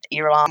your bed,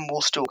 your alarm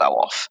will still go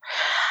off.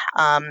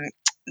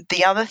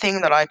 The other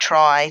thing that I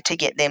try to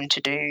get them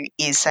to do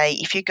is say,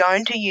 if you're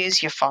going to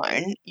use your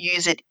phone,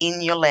 use it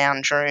in your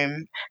lounge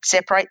room,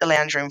 separate the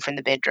lounge room from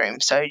the bedroom.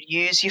 So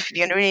if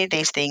you're going to do any of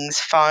these things,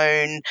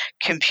 phone,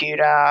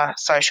 computer,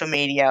 social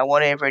media,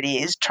 whatever it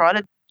is, try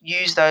to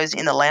use those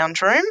in the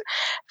lounge room,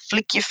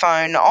 flick your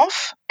phone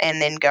off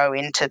and then go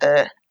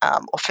into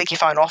or flick your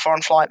phone off or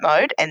on flight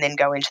mode and then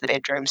go into the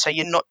bedroom. So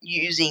you're not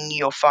using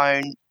your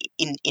phone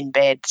in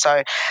bed.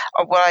 So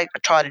what I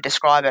try to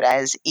describe it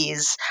as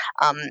is,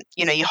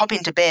 you hop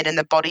into bed and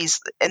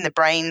the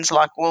brain's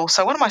like, well,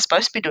 so what am I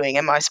supposed to be doing?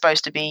 Am I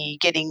supposed to be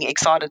getting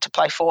excited to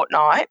play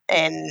Fortnite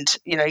and,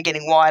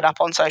 getting wired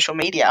up on social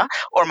media,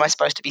 or am I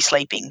supposed to be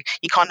sleeping?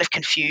 You kind of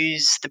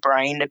confuse the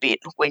brain a bit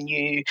when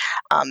you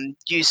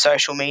use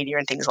social media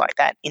and things like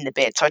that in the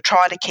bed. So I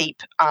try to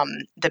keep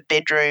the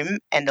bedroom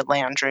and the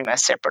lounge room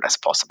as separate as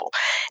possible.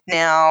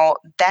 Now,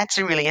 that's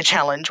really a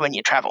challenge when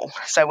you travel.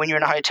 So when you're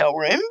in a hotel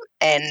room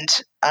and,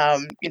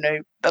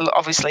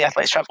 obviously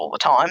athletes travel all the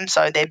time,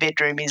 so their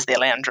bedroom is their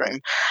lounge room.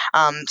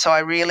 So I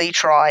really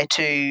try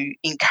to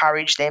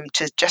encourage them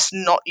to just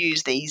not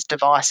use these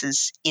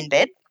devices in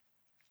bed.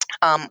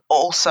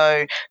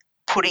 Also,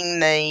 putting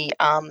the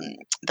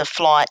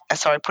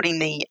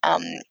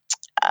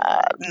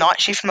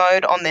night shift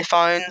mode on their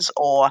phones,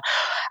 or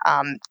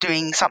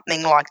doing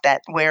something like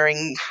that,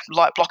 wearing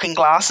light blocking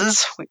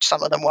glasses, which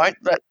some of them won't,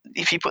 but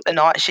if you put the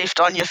night shift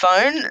on your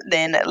phone,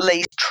 then at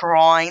least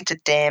trying to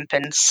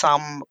dampen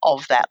some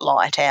of that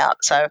light out.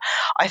 So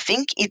I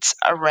think it's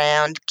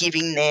around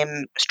giving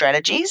them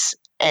strategies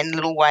and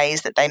little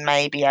ways that they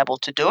may be able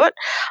to do it.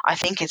 I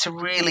think it's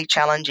really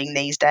challenging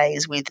these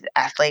days with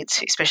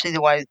athletes, especially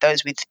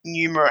those with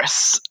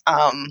numerous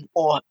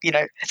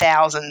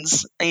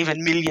thousands,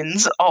 even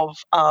millions of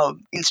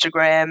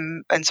Instagram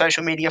and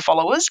social media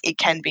followers. It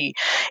can be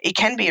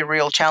a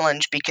real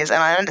challenge because,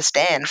 and I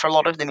understand for a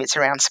lot of them, it's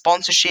around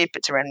sponsorship,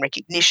 it's around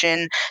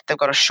recognition. They've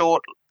got a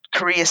short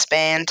career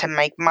span to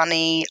make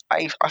money.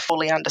 I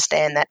fully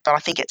understand that, but I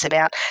think it's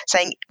about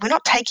saying, we're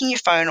not taking your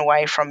phone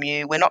away from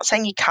you. We're not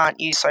saying you can't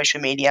use social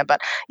media,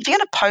 but if you're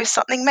going to post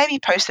something, maybe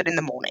post it in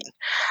the morning.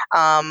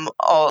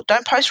 Or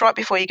don't post right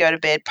before you go to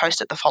bed, post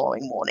it the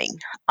following morning.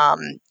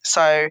 And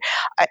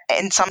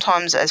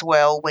sometimes as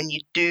well, when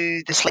you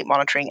do the sleep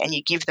monitoring and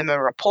you give them a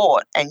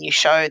report and you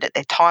show that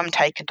their time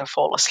taken to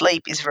fall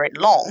asleep is very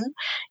long,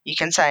 you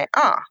can say,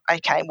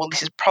 okay, well,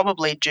 this is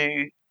probably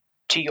due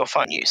to your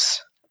phone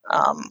use.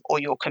 Or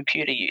your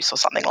computer use or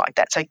something like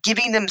that. So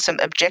giving them some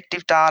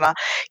objective data,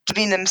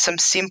 giving them some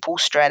simple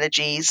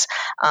strategies,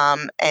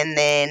 and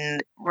then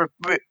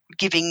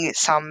giving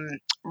some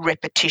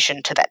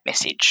repetition to that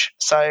message.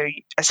 So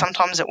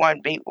sometimes it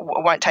won't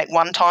take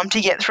one time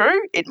to get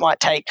through. It might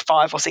take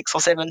 5 or 6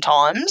 or 7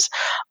 times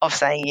of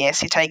saying,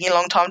 yes, you're taking a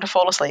long time to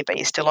fall asleep. Are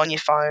you still on your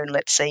phone?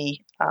 Let's see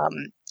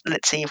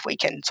if we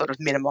can sort of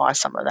minimise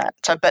some of that.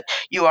 So, but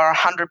you are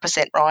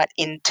 100% right.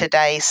 In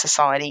today's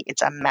society,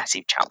 it's a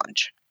massive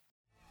challenge.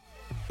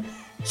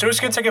 So we're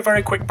just going to take a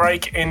very quick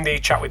break in the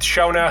chat with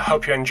Shona.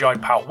 Hope you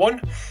enjoyed part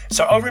 1.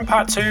 So over in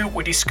part 2,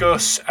 we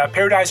discuss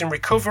periodizing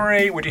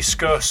recovery, we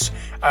discuss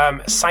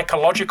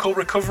psychological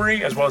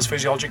recovery as well as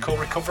physiological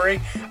recovery,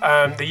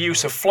 the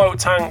use of float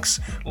tanks,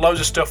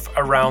 loads of stuff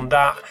around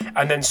that,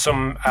 and then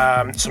some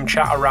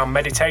chat around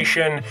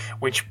meditation,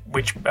 which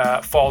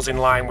falls in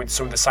line with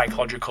some of the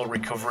psychological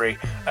recovery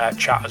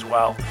chat as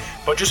well.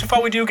 But just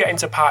before we do get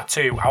into part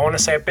 2, I want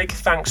to say a big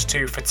thanks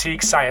to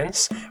Fatigue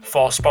Science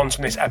for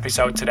sponsoring this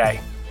episode today.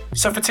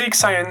 So Fatigue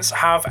Science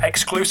have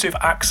exclusive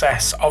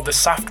access of the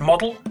SAFT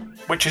model,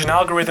 which is an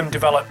algorithm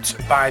developed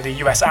by the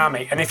US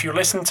Army. And if you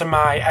listen to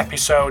my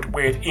episode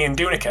with Ian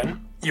Dunican,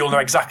 you'll know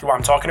exactly what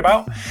I'm talking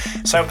about.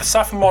 So the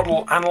SAFT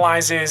model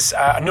analyses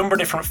a number of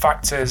different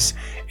factors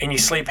in your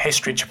sleep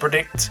history to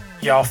predict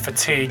your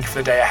fatigue for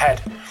the day ahead.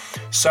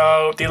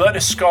 So the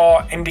alertness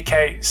score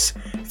indicates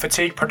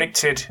fatigue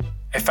predicted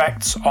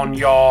effects on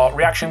your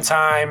reaction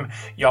time,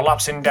 your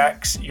lapse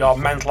index, your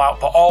mental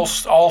output,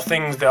 all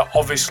things that are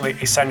obviously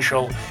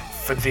essential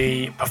for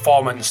the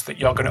performance that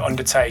you're going to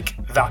undertake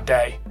that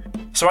day.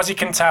 So as you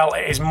can tell,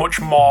 it is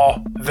much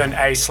more than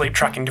a sleep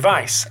tracking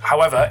device.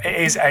 However, it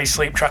is a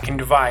sleep tracking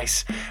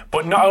device,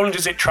 but not only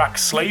does it track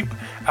sleep,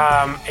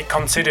 it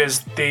considers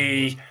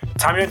the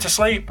time you went to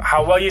sleep,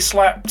 how well you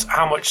slept,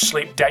 how much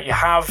sleep debt you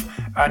have,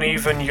 and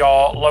even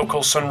your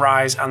local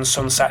sunrise and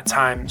sunset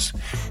times.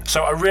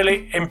 So a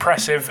really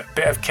impressive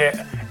bit of kit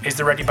is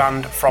the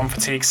ReadyBand from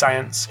Fatigue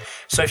Science.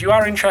 So if you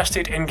are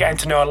interested in getting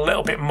to know a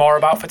little bit more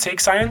about Fatigue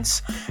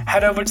Science,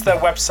 head over to their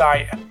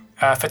website,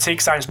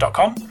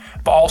 fatiguescience.com,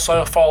 but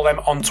also follow them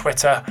on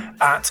Twitter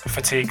at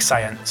Fatigue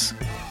Science.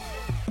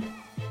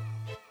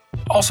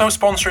 Also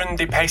sponsoring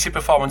the Pacey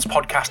Performance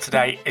podcast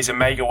today is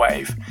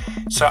OmegaWave.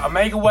 So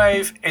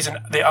OmegaWave is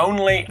the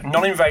only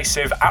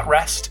non-invasive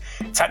at-rest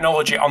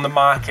technology on the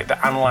market that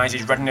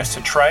analyses readiness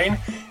to train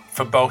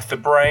for both the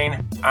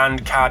brain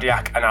and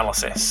cardiac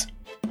analysis.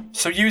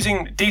 So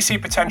using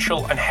DC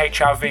potential and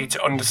HRV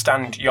to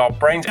understand your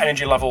brain's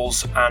energy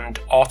levels and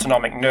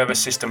autonomic nervous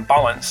system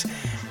balance,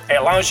 it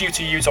allows you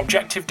to use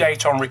objective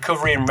data on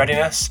recovery and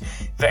readiness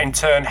that in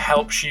turn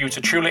helps you to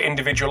truly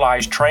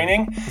individualize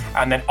training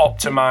and then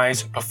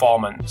optimize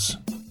performance.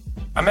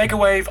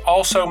 Omegawave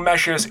also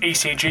measures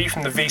ECG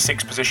from the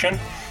V6 position,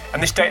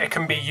 and this data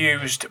can be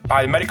used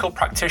by the medical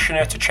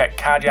practitioner to check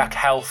cardiac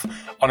health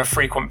on a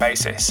frequent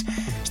basis.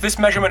 So this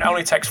measurement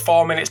only takes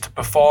 4 minutes to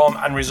perform,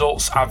 and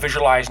results are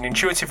visualized in an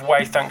intuitive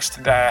way thanks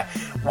to their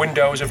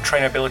windows of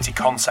trainability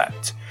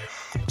concept.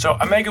 So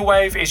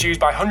Omegawave is used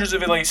by hundreds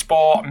of elite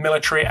sport,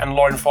 military and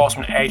law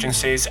enforcement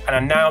agencies and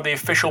are now the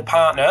official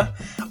partner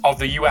of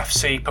the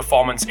UFC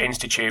Performance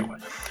Institute.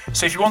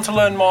 So if you want to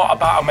learn more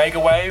about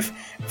Omegawave,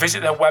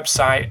 visit their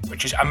website,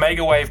 which is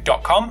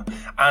omegawave.com,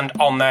 and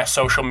on their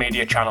social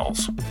media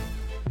channels.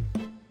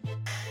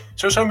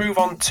 So move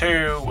on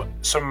to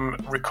some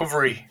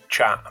recovery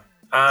chat.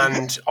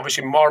 And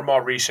obviously more and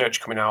more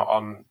research coming out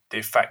on the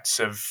effects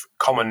of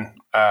common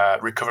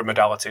recovery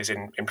modalities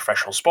in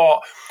professional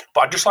sport.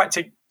 But I'd just like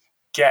to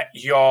get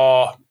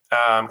your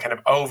kind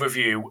of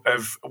overview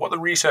of what the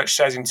research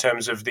says in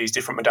terms of these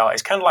different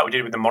modalities, kind of like we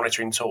did with the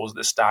monitoring tools at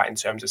the start in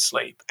terms of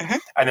sleep.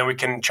 And then we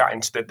can chat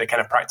into the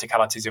kind of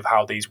practicalities of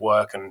how these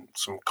work and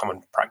some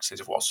common practices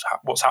of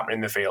what's happening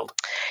in the field.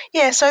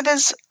 Yeah, so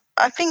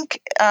I think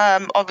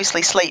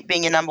obviously sleep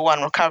being your number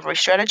one recovery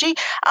strategy.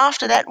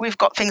 After that, we've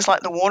got things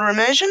like the water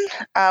immersion,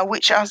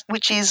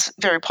 which is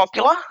very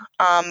popular.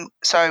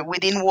 So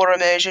within water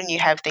immersion, you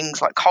have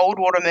things like cold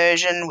water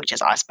immersion, which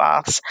is ice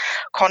baths,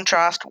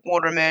 contrast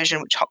water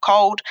immersion, which is hot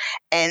cold,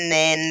 and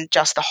then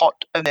just the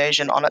hot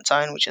immersion on its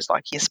own, which is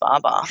like your spa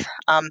bath.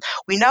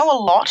 We know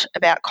a lot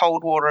about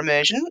cold water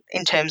immersion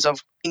in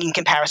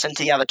comparison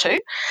to the other two.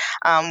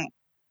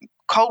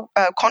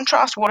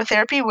 Contrast water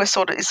therapy is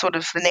sort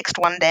of the next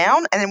one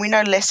down, and then we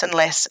know less and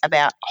less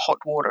about hot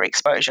water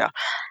exposure.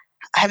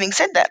 Having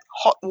said that,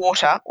 hot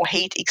water or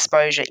heat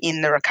exposure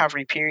in the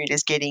recovery period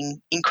is getting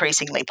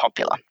increasingly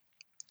popular.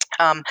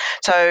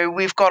 So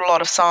we've got a lot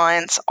of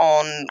science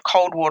on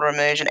cold water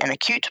immersion and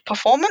acute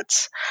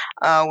performance.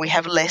 We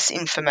have less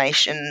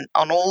information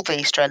on all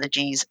these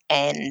strategies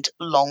and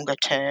longer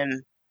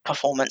term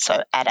performance,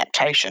 so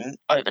adaptation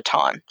over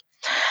time.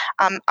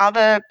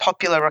 Other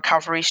popular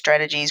recovery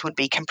strategies would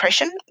be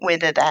compression,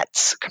 whether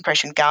that's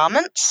compression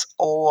garments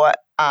or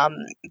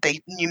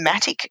the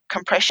pneumatic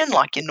compression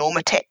like your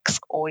Normatex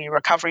or your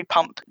recovery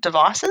pump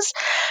devices.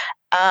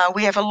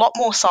 We have a lot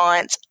more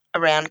science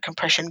around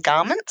compression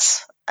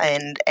garments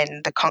and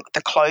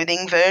the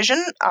clothing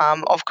version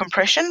of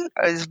compression.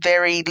 There's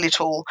very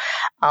little,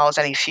 there's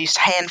only a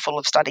handful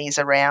of studies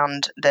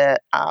around the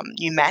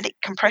pneumatic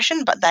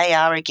compression, but they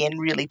are again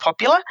really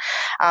popular.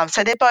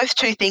 So they're both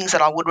two things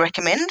that I would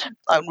recommend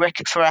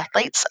for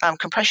athletes.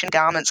 Compression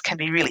garments can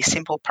be really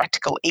simple,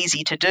 practical,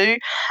 easy to do,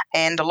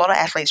 and a lot of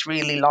athletes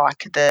really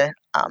like the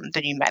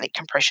pneumatic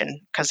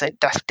compression because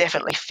it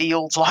definitely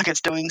feels like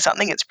it's doing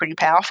something. It's pretty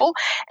powerful,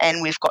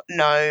 and we've got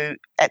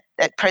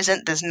at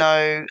present there's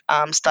no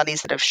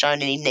studies that have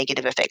shown any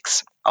negative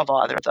effects of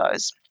either of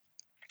those.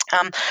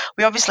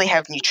 We obviously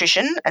have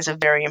nutrition as a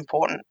very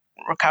important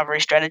recovery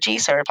strategy,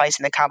 so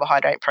replacing the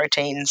carbohydrate,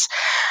 proteins,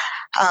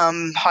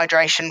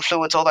 hydration,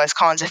 fluids, all those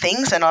kinds of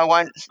things, and I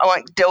won't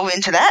delve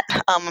into that.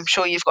 I'm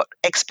sure you've got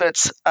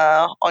experts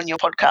on your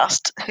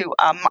podcast who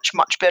are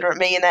much better at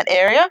me in that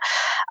area.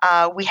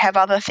 We have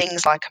other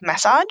things like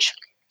massage.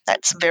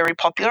 That's very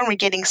popular, and we're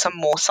getting some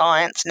more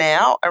science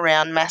now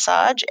around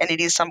massage, and it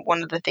is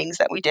one of the things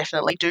that we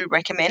definitely do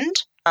recommend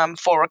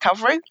for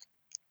recovery.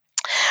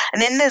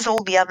 And then there's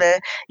all the other,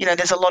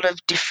 there's a lot of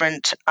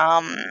different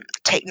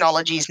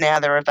technologies now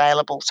that are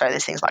available. So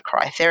there's things like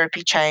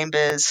cryotherapy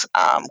chambers,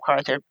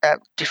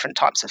 different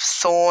types of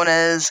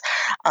saunas,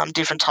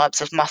 different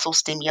types of muscle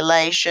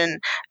stimulation.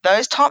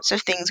 Those types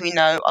of things we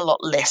know a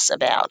lot less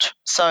about.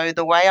 So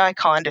the way I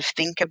kind of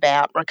think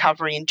about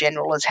recovery in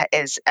general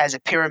is as a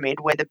pyramid,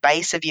 where the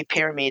base of your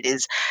pyramid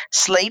is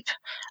sleep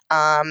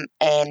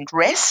and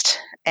rest,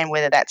 and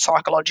whether that's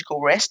psychological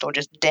rest or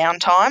just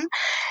downtime.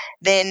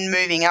 Then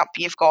moving up,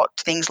 you've got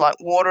things like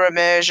water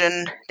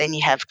immersion, then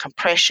you have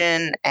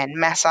compression and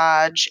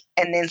massage,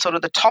 and then sort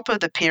of the top of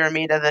the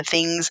pyramid are the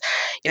things,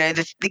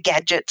 the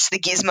gadgets, the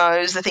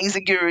gizmos, the things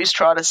the gurus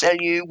try to sell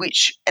you,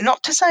 and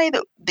not to say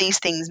that these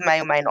things may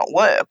or may not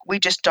work, we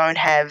just don't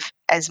have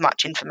as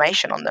much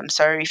information on them.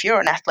 So if you're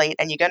an athlete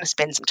and you're going to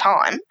spend some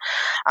time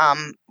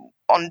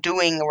on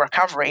doing a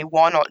recovery,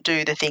 why not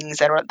do the things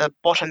that are at the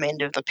bottom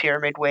end of the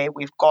pyramid where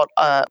we've got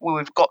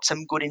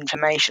some good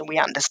information, we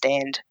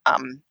understand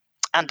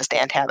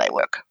how they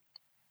work.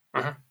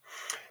 Mm-hmm.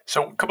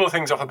 So a couple of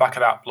things off the back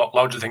of that,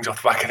 loads of things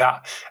off the back of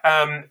that.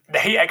 The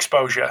heat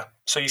exposure.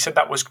 So you said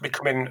that was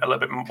becoming a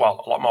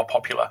lot more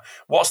popular.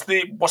 What's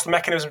the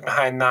mechanism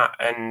behind that,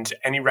 and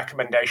any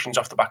recommendations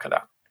off the back of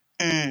that?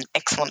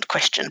 Excellent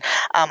question.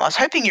 I was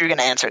hoping you were going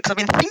to answer it because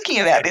I've been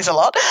thinking about this a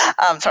lot.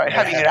 Hoping you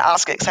were going to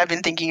ask it because I've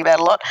been thinking about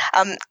it a lot.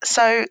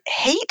 So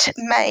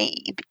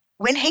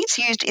when heat's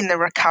used in the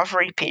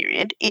recovery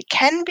period, it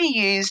can be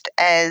used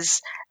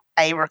as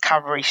a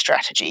recovery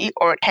strategy,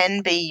 or it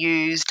can be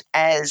used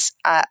as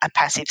a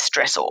passive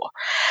stressor.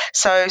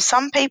 So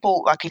some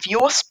people, like if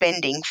you're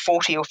spending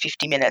 40 or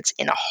 50 minutes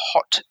in a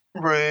hot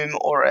room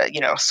or a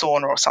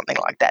sauna or something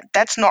like that,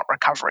 that's not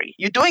recovery.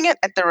 You're doing it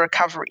at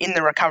in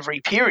the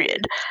recovery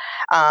period,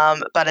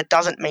 but it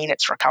doesn't mean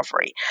it's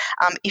recovery.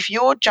 If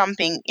you're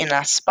jumping in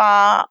a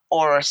spa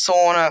or a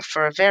sauna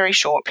for a very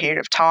short period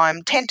of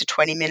time, 10 to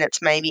 20 minutes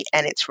maybe,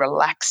 and it's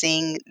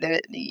relaxing,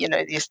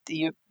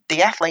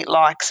 the athlete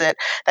likes it,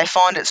 they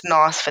find it's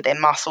nice for their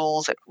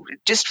muscles, it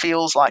just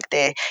feels like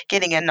they're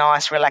getting a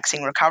nice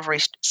relaxing recovery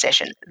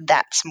session,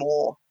 that's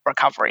more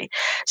recovery.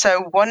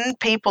 So when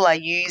people are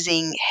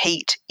using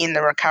heat in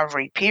the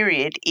recovery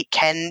period, it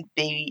can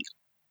be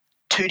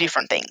two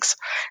different things.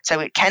 So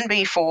it can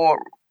be for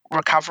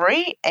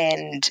recovery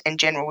and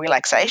general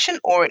relaxation,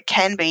 or it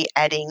can be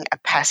adding a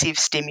passive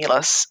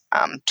stimulus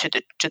to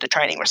the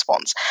training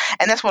response.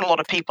 And that's what a lot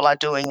of people are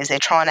doing, is they're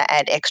trying to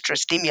add extra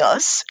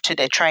stimulus to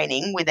their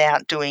training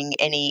without doing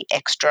any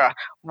extra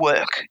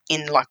work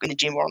in the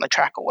gym or on the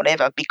track or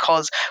whatever,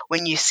 because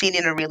when you sit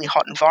in a really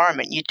hot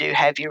environment, you do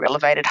have your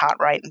elevated heart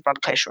rate and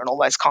blood pressure and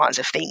all those kinds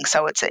of things.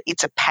 So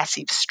it's a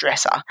passive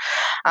stressor.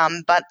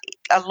 But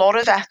a lot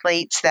of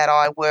athletes that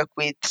I work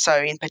with, so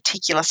in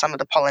particular some of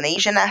the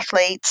Polynesian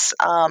athletes,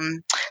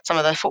 some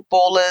of the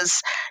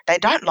footballers, they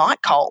don't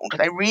like cold.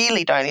 They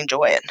really don't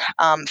enjoy it.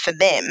 For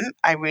them,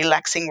 a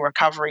relaxing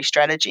recovery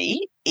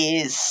strategy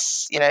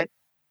is,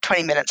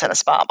 20 minutes in a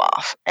spa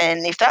bath.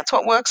 And if that's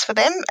what works for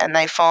them and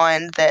they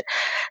find that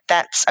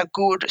that's a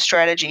good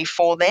strategy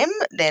for them,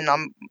 then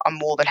I'm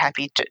more than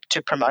happy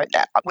to promote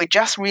that. We're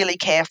just really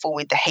careful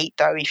with the heat,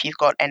 though, if you've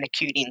got an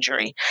acute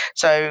injury.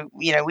 So,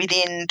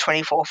 within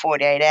 24,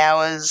 48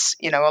 hours,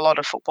 a lot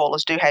of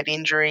footballers do have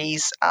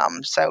injuries.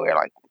 So we're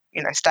like,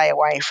 stay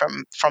away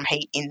from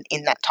heat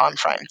in that time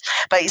frame.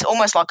 But it's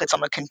almost like it's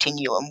on a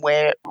continuum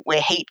where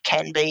heat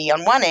can be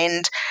on one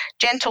end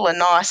gentle and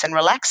nice and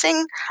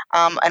relaxing,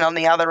 and on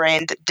the other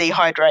end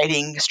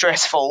dehydrating,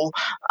 stressful,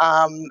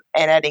 and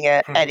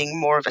adding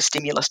more of a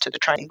stimulus to the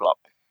training block.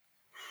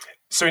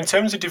 So in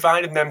terms of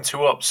dividing them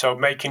two up, so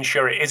making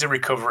sure it is a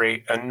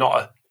recovery and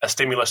not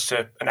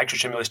an extra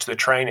stimulus to the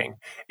training,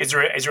 is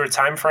there a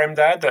time frame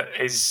there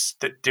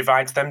that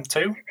divides them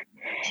two?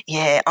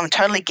 Yeah, I'm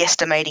totally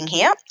guesstimating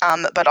here,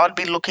 but I'd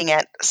be looking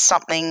at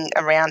something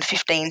around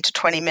 15 to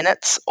 20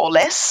 minutes or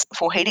less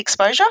for heat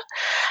exposure.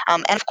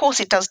 And of course,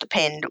 it does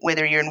depend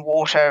whether you're in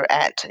water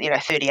at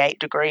 38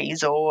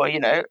 degrees or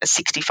a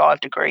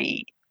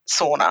 65-degree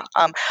sauna.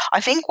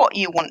 I think what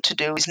you want to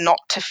do is not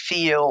to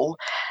feel,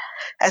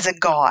 as a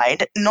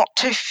guide, not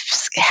to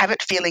have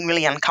it feeling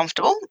really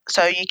uncomfortable.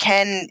 So you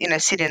can,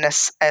 sit in a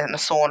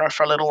sauna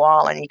for a little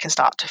while and you can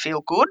start to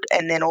feel good,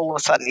 and then all of a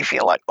sudden you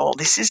feel like, oh,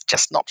 this is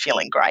just not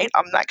feeling great.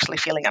 I'm actually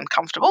feeling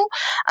uncomfortable.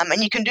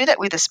 And you can do that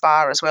with a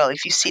spa as well.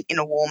 If you sit in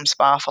a warm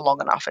spa for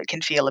long enough, it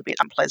can feel a bit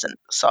unpleasant.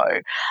 So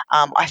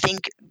I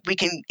think we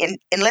can,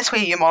 unless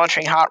you're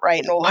monitoring heart rate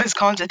and all those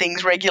kinds of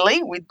things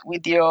regularly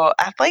with your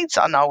athletes,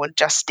 I would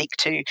just stick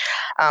to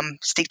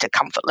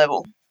comfort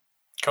level.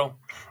 Cool.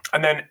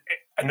 And then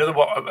another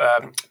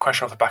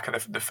question off the back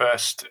of the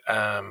first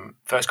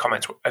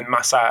comments, and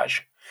massage.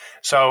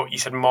 So you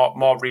said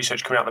more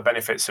research coming out the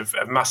benefits of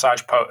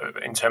massage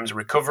in terms of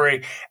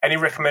recovery. Any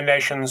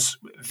recommendations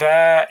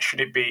there?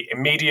 Should it be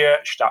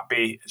immediate? Should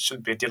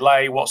it be a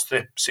delay? What's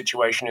the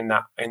situation in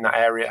that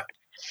area?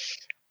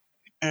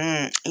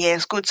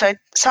 It's good. So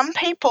some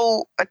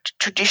people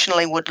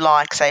traditionally would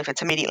like, say, if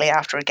it's immediately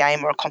after a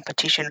game or a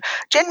competition,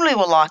 generally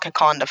will like a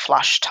kind of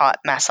flush type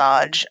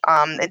massage.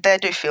 They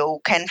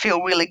can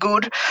feel really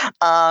good,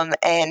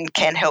 and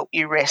can help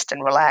you rest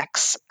and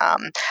relax.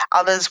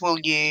 Others will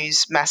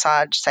use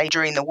massage, say,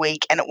 during the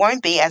week, and it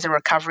won't be as a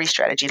recovery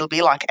strategy. It'll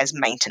be like as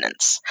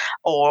maintenance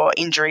or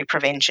injury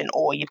prevention,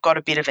 or you've got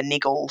a bit of a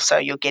niggle, so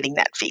you're getting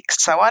that fixed.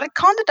 So I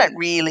kind of don't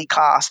really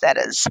class that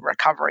as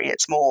recovery.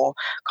 It's more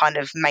kind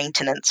of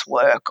maintenance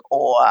work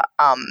or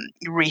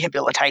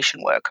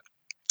rehabilitation work.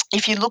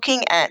 If you're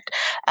looking at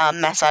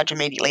massage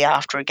immediately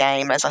after a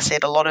game, as I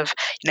said, a lot of,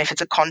 if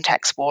it's a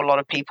contact sport, a lot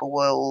of people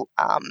will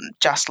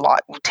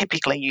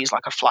typically use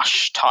like a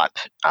flush type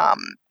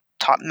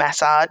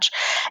massage.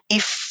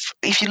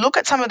 If you look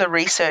at some of the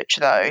research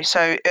though,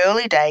 so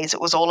early days it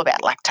was all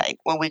about lactate.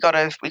 Well, we got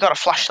to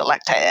flush the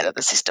lactate out of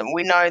the system.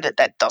 We know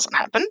that doesn't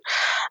happen.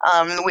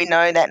 We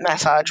know that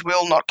massage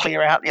will not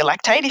clear out your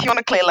lactate. If you want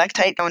to clear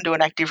lactate, go and do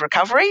an active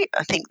recovery.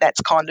 I think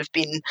that's kind of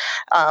been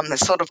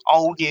sort of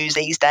old news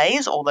these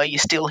days, although you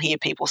still hear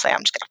people say,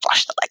 I'm just going to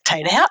flush the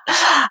lactate out.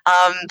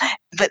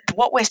 But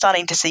what we're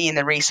starting to see in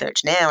the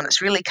research now, and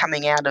it's really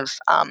coming out of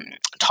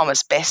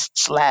Thomas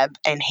Best's lab,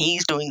 and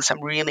he's doing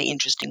some really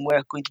interesting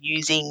work with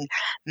using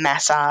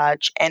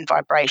massage, and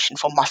vibration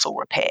for muscle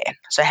repair.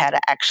 So how to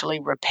actually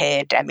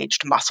repair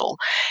damaged muscle.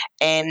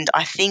 And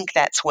I think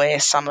that's where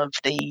some of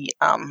the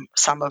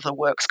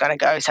work's going to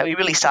go. So he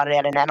really started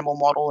out an animal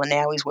model, and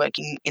now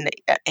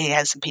he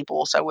has some people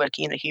also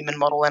working in a human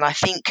model. And I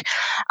think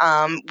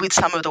with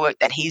some of the work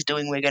that he's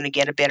doing, we're going to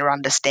get a better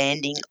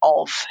understanding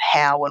of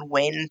how and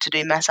when to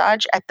do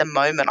massage. At the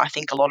moment, I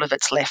think a lot of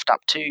it's left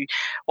up to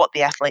what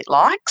the athlete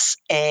likes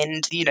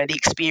and, the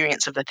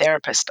experience of the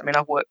therapist. I mean,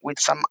 I've worked with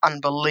some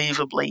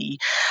unbelievably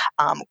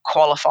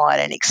qualified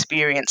and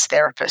experienced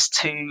therapists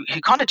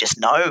who kind of just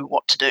know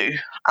what to do.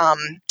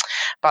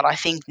 But I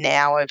think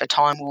now over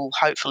time we'll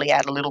hopefully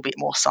add a little bit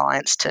more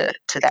science to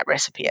that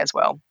recipe as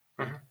well.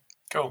 Mm-hmm.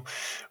 Cool.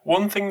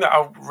 One thing that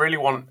I really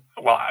want,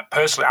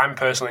 I'm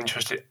personally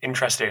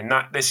interested in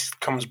that. This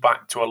comes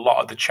back to a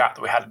lot of the chat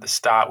that we had at the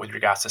start with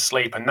regards to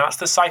sleep, and that's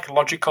the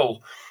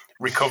psychological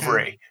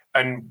recovery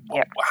and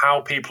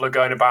how people are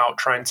going about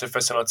trying to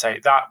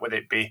facilitate that, whether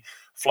it be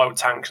float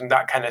tanks and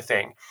that kind of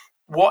thing.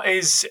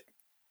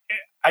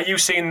 Are you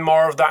seeing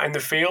more of that in the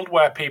field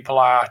where people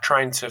are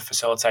trying to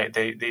facilitate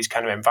these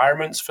kind of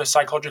environments for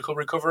psychological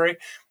recovery?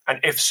 And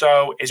if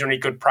so, is there any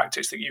good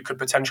practice that you could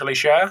potentially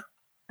share?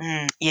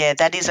 Yeah,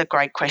 that is a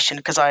great question,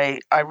 because I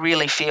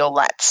really feel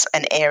that's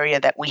an area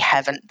that we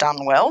haven't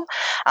done well.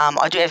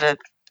 I do have a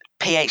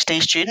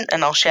PhD student,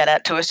 and I'll shout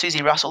out to her,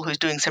 Susie Russell, who's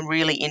doing some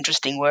really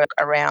interesting work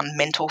around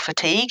mental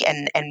fatigue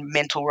and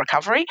mental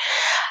recovery.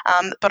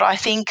 But I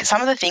think some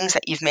of the things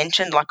that you've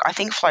mentioned, like I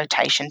think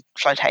flotation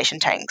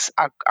tanks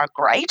are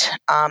great.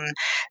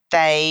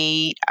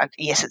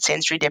 It's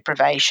sensory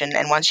deprivation,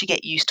 and once you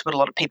get used to it, a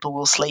lot of people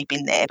will sleep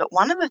in there. But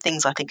one of the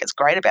things I think is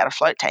great about a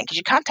float tank is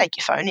you can't take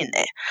your phone in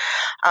there.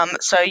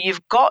 So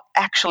you've got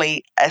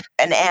actually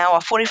an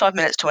hour, 45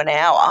 minutes to an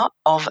hour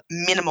of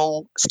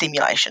minimal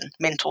stimulation,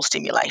 mental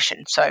stimulation.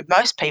 So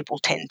most people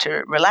tend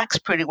to relax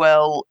pretty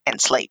well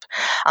and sleep.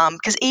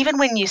 Because even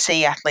when you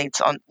see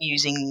athletes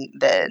using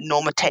the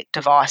Normatec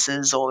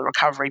devices or the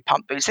recovery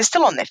pump boots, they're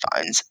still on their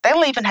phones.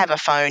 They'll even have a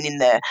phone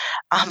in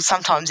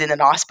sometimes in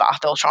an ice bath,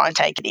 they'll try and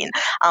take it in.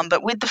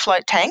 But with the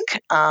float tank,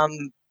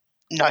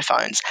 no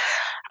phones.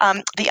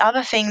 The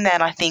other thing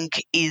that I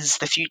think is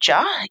the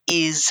future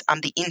is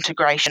the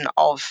integration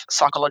of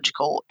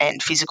psychological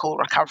and physical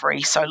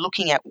recovery. So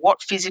looking at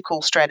what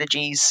physical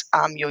strategies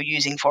you're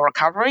using for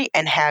recovery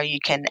and how you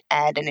can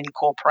add and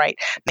incorporate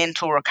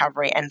mental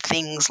recovery and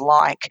things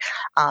like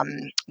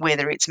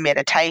whether it's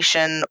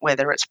meditation,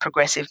 whether it's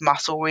progressive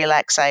muscle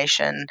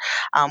relaxation,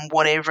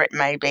 whatever it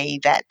may be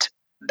that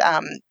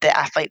the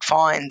athlete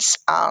finds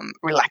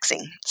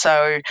relaxing.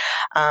 So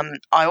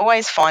I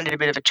always find it a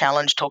bit of a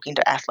challenge talking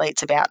to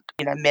athletes about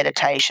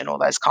meditation or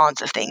those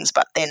kinds of things.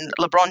 But then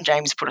LeBron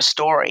James put a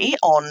story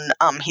on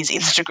his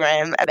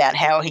Instagram about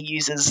how he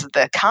uses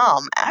the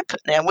Calm app.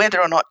 Now, whether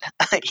or not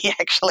he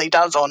actually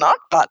does or not,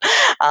 but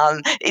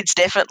it's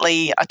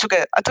definitely. I took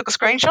a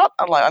screenshot.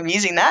 I'm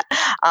using that.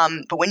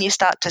 But when you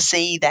start to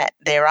see that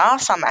there are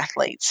some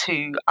athletes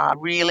who are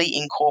really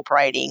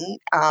incorporating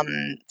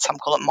some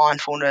call it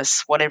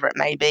mindfulness, whatever it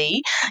may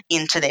be,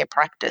 into their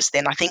practice,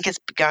 then I think it's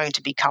going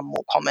to become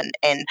more common.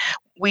 And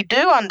we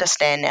do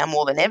understand now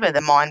more than ever the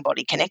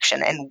mind-body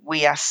connection, and we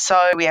have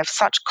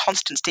such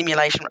constant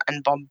stimulation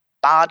and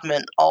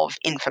bombardment of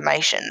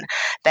information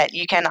that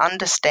you can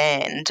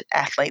understand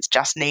athletes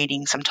just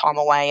needing some time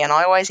away. And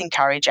I always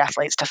encourage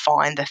athletes to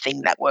find the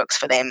thing that works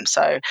for them.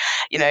 So,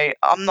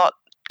 I'm not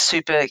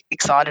super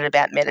excited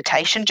about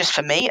meditation. Just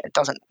for me, it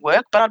doesn't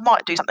work, but I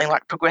might do something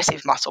like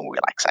progressive muscle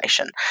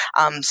relaxation.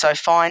 So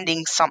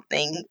finding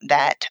something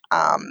that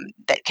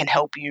can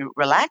help you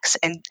relax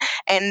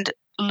and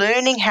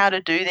learning how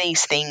to do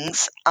these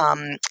things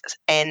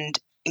and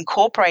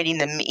incorporating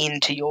them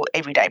into your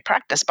everyday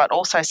practice, but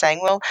also saying,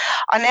 well,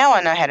 I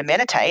know how to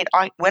meditate.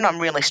 When I'm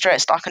really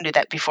stressed, I can do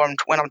that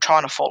when I'm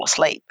trying to fall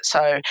asleep.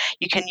 So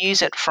you can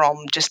use it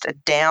from just a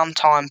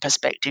downtime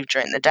perspective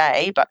during the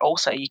day, but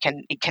also it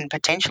can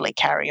potentially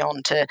carry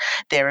on to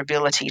their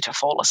ability to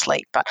fall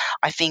asleep. But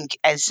I think,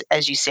 as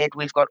you said,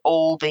 we've got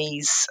all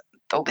this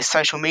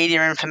social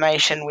media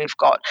information. We've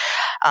got,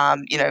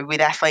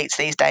 with athletes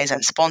these days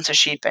and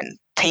sponsorship and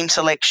team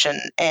selection,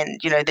 and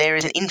there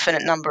is an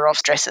infinite number of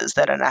stresses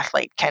that an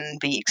athlete can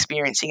be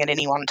experiencing at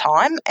any one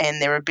time,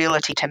 and their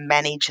ability to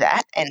manage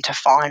that and to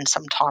find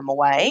some time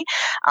away,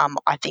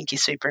 I think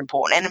is super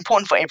important, and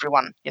important for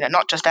everyone,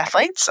 not just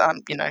athletes,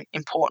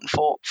 important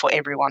for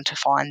everyone to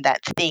find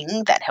that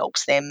thing that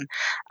helps them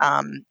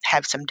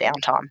have some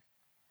downtime.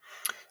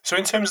 So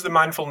in terms of the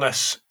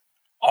mindfulness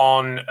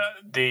on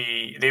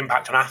the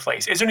impact on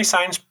athletes, is there any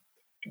science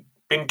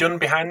been done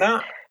behind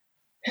that?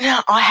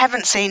 No, I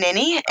haven't seen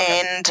any,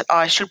 and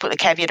I should put the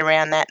caveat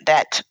around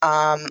that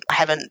I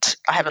haven't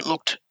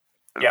looked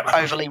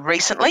overly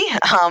recently,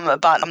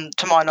 but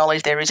to my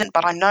knowledge there isn't.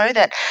 But I know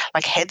that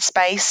like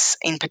Headspace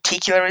in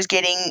particular is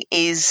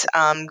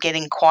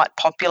getting quite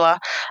popular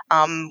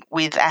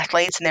with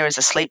athletes, and there is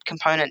a sleep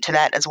component to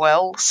that as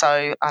well.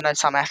 So I know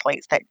some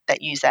athletes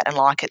that use that and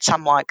like it.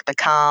 Some like the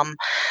Calm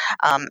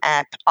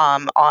app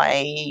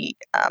I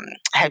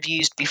have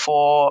used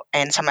before,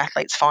 and some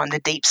athletes find the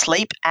Deep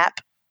Sleep app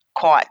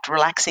quite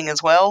relaxing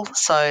as well.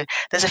 So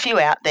there's a few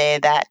out there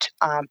that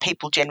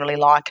people generally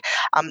like.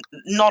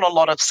 Not a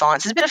lot of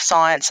science. There's a bit of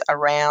science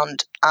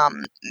around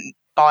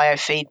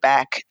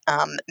biofeedback,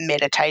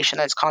 meditation,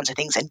 those kinds of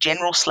things, and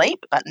general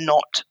sleep, but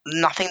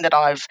nothing that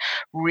I've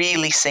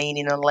really seen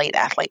in an elite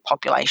athlete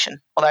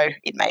population, although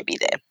it may be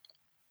there.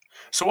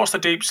 So what's the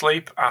Deep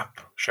Sleep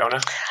app,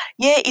 Shona?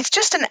 Yeah, it's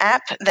just an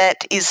app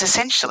that is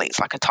essentially, it's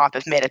like a type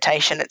of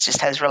meditation. It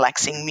just has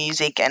relaxing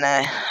music and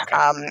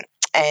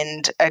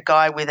a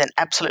guy with an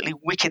absolutely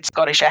wicked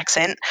Scottish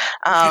accent.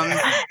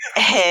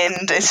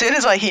 And as soon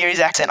as I hear his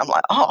accent, I'm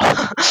like, oh,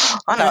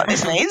 I know what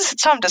this means.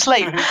 It's time to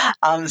sleep.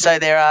 So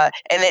there are,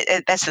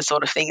 and that's the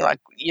sort of thing, like,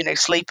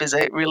 sleep is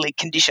a really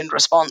conditioned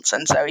response.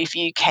 And so if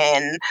you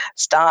can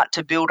start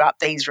to build up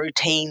these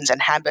routines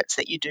and habits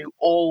that you do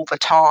all the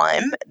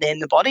time, then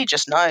the body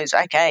just knows,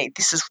 okay,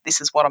 this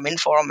is what I'm in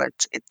for.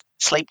 It's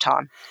sleep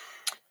time.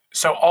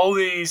 So all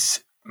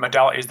these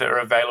modalities that are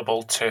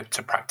available to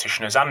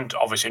practitioners and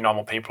obviously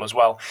normal people as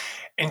well,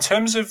 in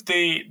terms of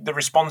the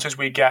responses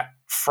we get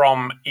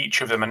from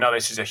each of them, I know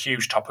this is a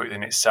huge topic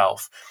in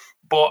itself,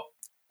 but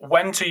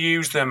when to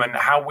use them and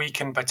how we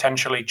can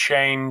potentially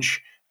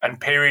change and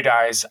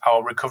periodize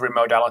our recovery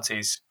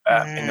modalities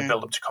in the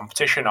build-up to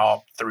competition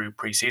or through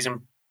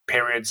pre-season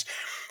periods,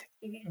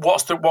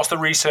 what's the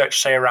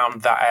research say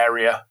around that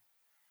area?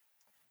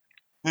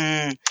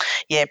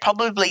 Yeah,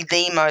 probably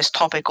the most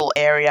topical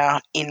area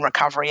in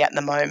recovery at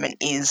the moment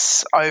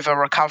is over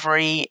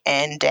recovery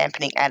and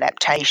dampening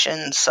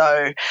adaptation.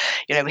 So,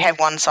 we have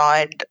one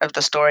side of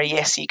the story.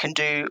 Yes, you can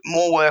do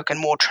more work and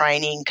more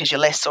training because you're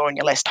less sore and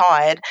you're less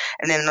tired.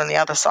 And then on the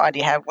other side,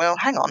 you have, well,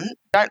 hang on,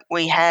 don't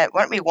we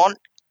want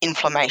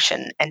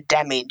inflammation and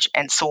damage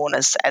and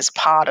soreness as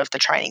part of the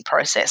training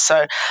process?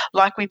 So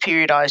like we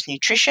periodize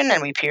nutrition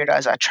and we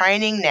periodize our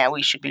training, now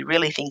we should be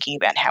really thinking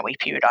about how we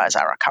periodize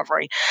our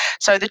recovery.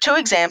 So the two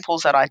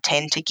examples that I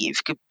tend to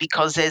give,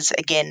 because there's,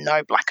 again,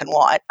 no black and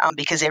white,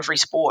 because every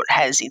sport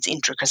has its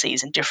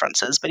intricacies and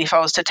differences, but if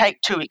I was to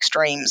take two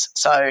extremes,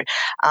 so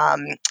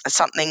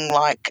something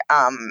like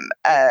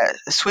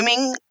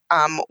swimming,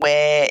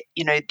 where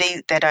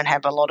they don't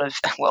have a lot of,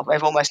 well, they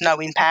have almost no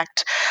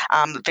impact,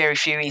 very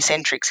few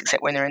eccentrics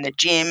except when they're in the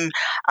gym.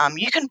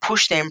 You can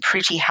push them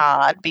pretty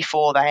hard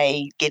before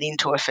they get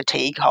into a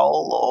fatigue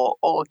hole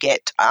or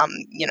get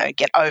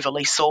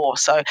overly sore.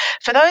 So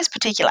for those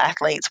particular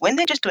athletes, when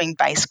they're just doing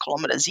base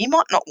kilometres, you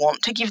might not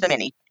want to give them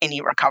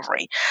any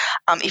recovery.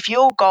 If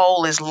your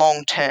goal is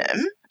long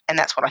term, and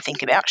that's what I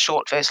think about,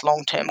 short versus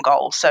long-term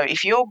goals. So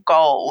if your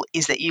goal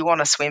is that you want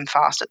to swim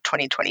fast at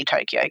 2020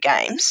 Tokyo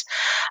Games,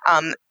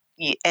 and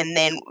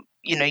then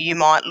you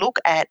might look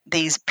at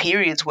these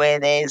periods where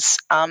there's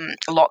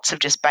lots of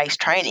just base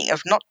training,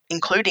 of not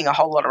including a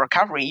whole lot of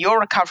recovery. Your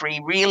recovery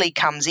really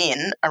comes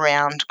in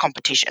around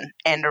competition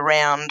and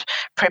around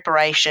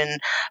preparation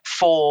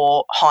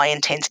for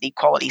high-intensity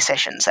quality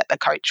sessions that the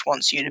coach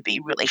wants you to be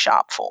really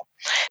sharp for.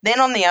 Then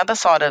on the other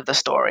side of the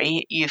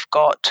story, you've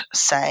got,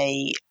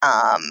 say,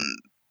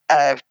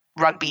 a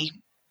rugby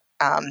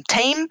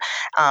team,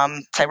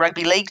 say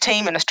rugby league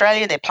team in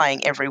Australia. They're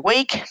playing every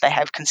week. They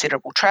have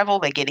considerable travel.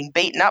 They're getting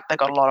beaten up. They've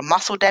got a lot of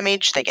muscle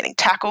damage. They're getting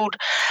tackled.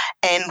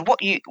 And what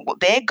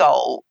their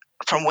goal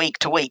from week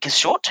to week is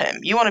short term.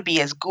 You want to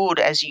be as good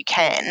as you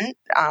can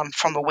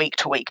from a week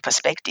to week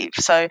perspective.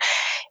 So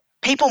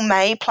people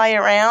may play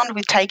around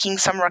with taking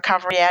some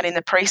recovery out in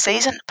the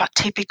pre-season, but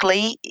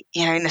typically,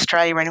 in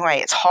Australia anyway,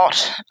 it's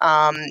hot.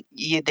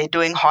 They're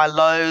doing high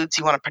loads.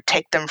 You want to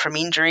protect them from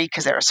injury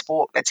because they're a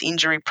sport that's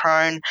injury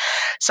prone.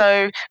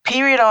 So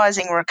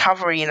periodizing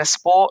recovery in a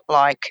sport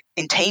like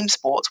in team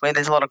sports where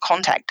there's a lot of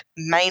contact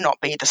may not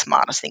be the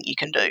smartest thing you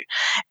can do.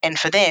 And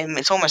for them,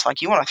 it's almost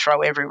like you want to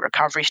throw every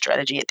recovery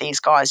strategy at these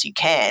guys you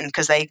can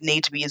because they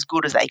need to be as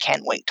good as they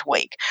can week to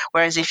week.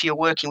 Whereas if you're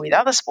working with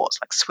other sports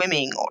like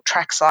swimming or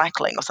track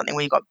cycling or something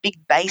where you've got big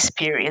base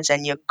periods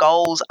and your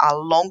goals are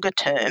longer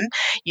term,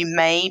 you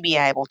may be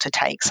able to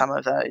take some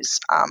of those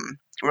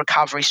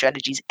recovery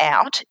strategies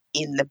out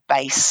in the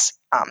base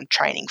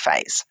training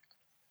phase.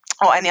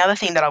 Oh, and the other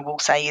thing that I will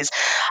say is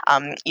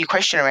your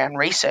question around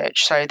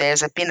research. So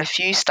there's been a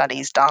few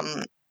studies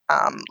done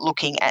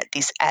looking at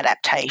this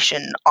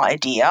adaptation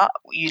idea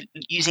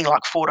using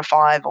like 4 to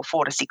 5 or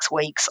 4 to 6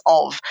 weeks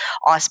of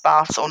ice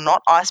baths or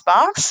not ice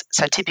baths.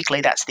 So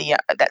typically that's the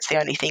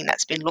only thing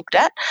that's been looked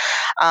at.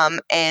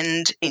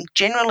 And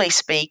generally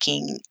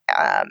speaking,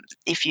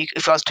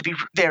 if I was to be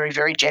very,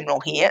 very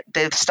general here,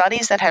 the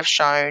studies that have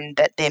shown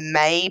that there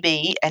may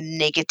be a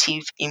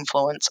negative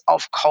influence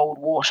of cold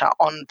water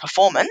on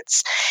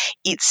performance,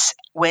 it's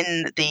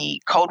when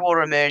the cold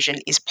water immersion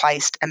is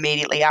placed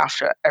immediately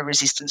after a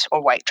resistance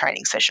or weight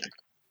training session.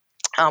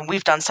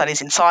 We've done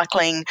studies in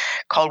cycling.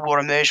 Cold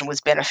water immersion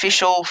was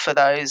beneficial for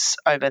those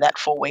over that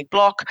 4-week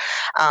block.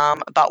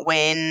 But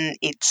when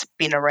it's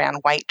been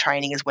around weight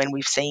training is when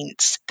we've seen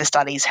the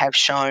studies have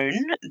shown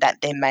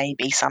that there may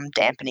be some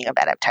dampening of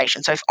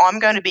adaptation. So if I'm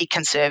going to be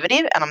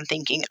conservative and I'm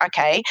thinking,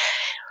 okay,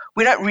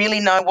 we don't really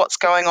know what's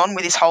going on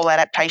with this whole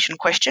adaptation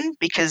question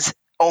because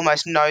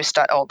almost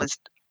there's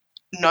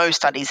no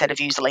studies that have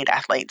used elite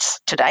athletes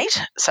to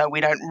date. So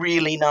we don't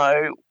really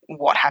know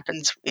what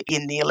happens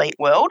in the elite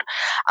world.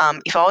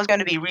 If I was going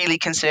to be really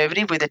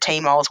conservative with the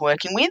team I was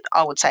working with,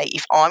 I would say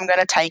if I'm going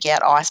to take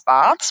out ice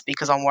baths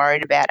because I'm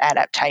worried about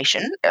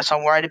adaptation, so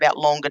I'm worried about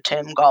longer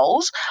term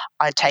goals,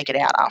 I'd take it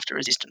out after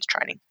resistance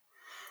training.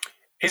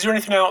 Is there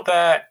anything out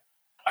there?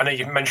 I know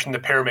you've mentioned the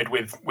pyramid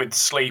with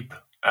sleep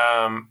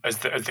as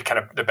the kind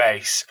of the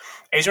base.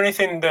 Is there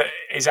anything that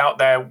is out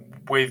there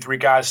with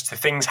regards to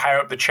things higher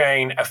up the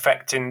chain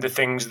affecting the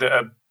things that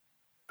are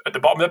at the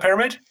bottom of the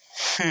pyramid?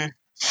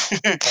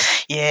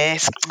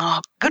 Yes. Oh,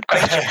 good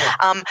question.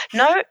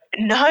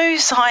 No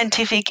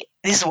scientific.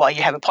 This is why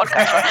you have a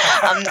podcast,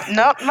 right?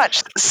 Not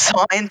much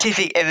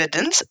scientific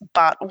evidence,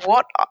 but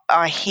what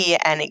I hear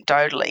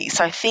anecdotally.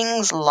 So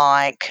things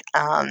like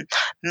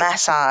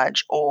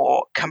massage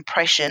or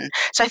compression.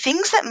 So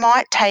things that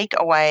might take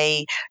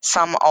away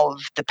some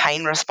of the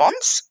pain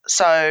response.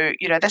 So,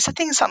 that's the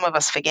thing some of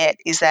us forget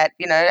is that,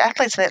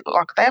 athletes that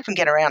they often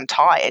get around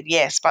tired,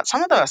 yes, but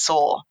some of them are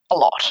sore a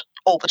lot.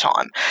 All the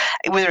time,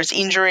 whether it's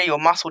injury or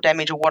muscle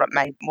damage or what it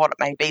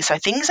may be. So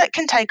things that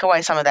can take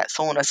away some of that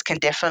soreness can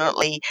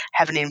definitely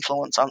have an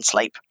influence on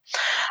sleep.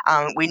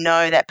 We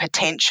know that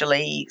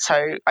potentially, so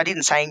I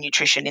didn't say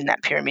nutrition in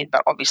that pyramid,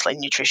 but obviously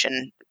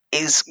nutrition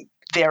is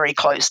very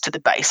close to the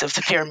base of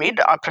the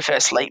pyramid. I prefer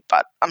sleep,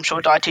 but I'm sure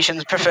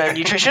dietitians prefer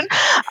nutrition.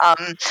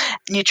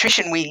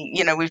 Nutrition,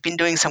 we've been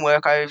doing some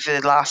work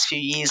over the last few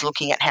years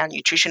looking at how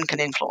nutrition can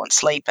influence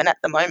sleep, and at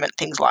the moment,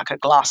 things like a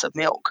glass of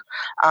milk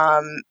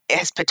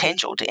has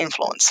potential to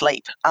influence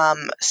sleep.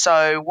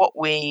 So what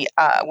we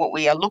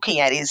are looking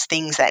at is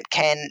things that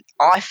can,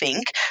 I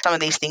think, some of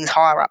these things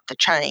higher up the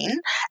chain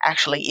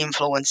actually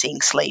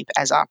influencing sleep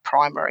as our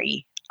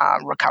primary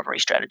recovery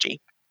strategy.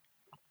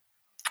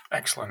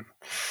 Excellent.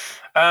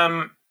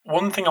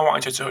 One thing I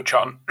wanted to touch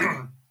on,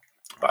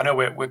 but I know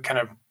we're kind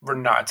of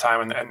running out of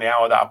time in the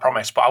hour that I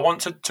promised, but I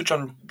want to touch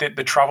on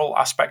the travel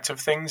aspect of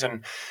things,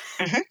 and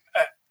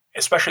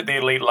especially at the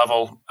elite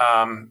level,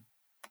 a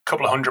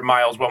couple of 100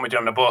 miles when we're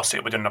doing a bus,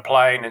 it'll be done on a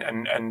plane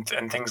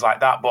and things like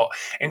that. But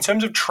in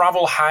terms of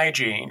travel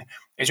hygiene,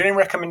 is there any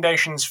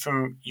recommendations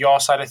from your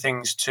side of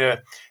things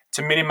to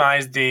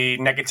minimise the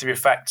negative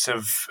effects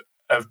of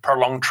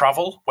prolonged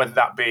travel, whether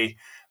that be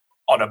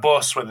on a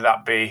bus, whether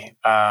that be,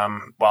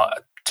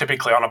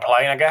 typically on a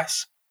plane, I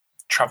guess,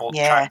 travel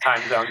time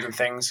zones and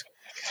things?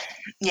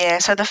 Yeah,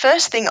 so the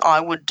first thing I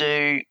would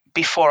do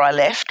before I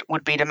left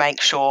would be to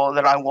make sure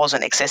that I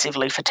wasn't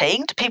excessively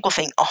fatigued. People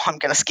think, I'm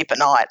going to skip a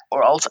night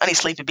or I'll only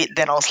sleep a bit,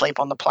 then I'll sleep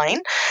on the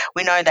plane.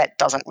 We know that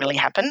doesn't really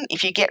happen.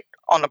 If you get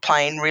on a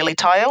plane really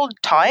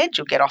tired,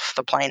 you'll get off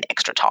the plane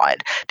extra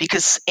tired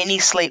because any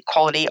sleep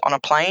quality on a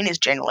plane is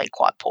generally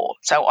quite poor.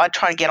 So I'd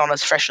try and get on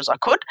as fresh as I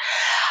could.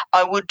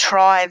 I would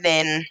try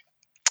then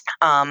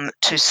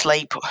to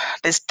sleep.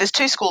 There's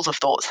two schools of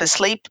thoughts. There's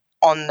sleep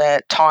on the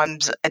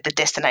times at the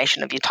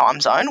destination of your time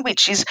zone,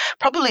 which is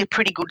probably a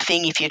pretty good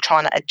thing if you're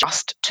trying to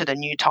adjust to the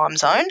new time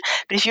zone.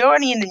 But if you're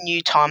only in the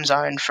new time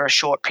zone for a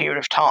short period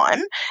of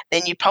time,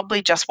 then you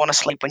probably just want to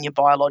sleep when you're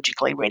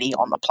biologically ready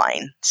on the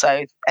plane.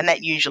 So, and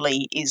that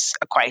usually is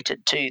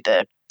equated to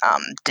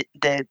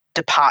the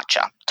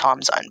departure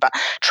time zone. But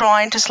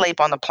trying to sleep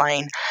on the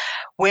plane,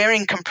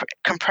 wearing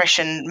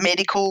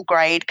medical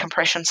grade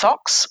compression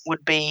socks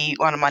would be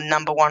one of my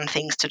number one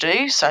things to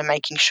do. So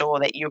making sure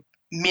that you're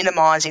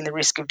minimising the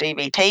risk of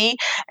DVT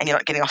and you're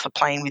not getting off the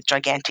plane with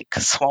gigantic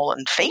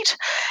swollen feet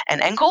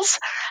and ankles.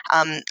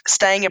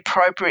 Staying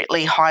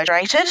appropriately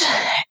hydrated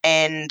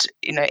and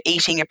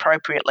eating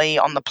appropriately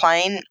on the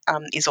plane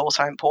is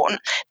also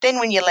important. Then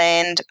when you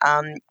land,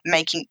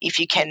 if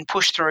you can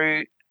push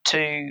through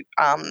to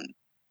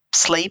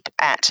sleep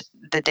at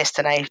the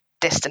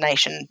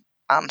destination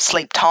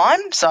sleep time.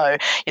 So,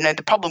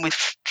 the problem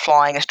with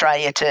flying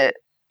Australia to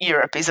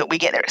Europe is that we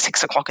get there at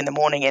 6 o'clock in the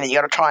morning and then you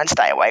got to try and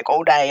stay awake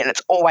all day and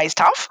it's always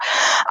tough.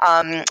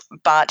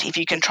 But if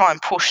you can try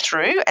and push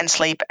through and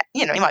sleep,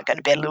 you might go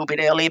to bed a little bit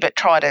earlier, but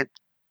try to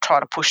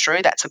push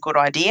through. That's a good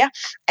idea.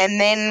 And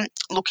then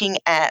looking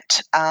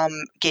at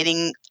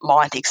getting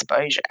light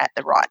exposure at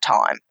the right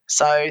time.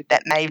 So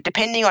that may,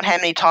 depending on how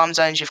many time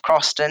zones you've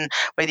crossed and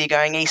whether you're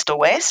going east or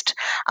west,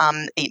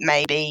 it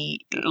may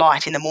be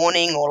light in the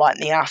morning or light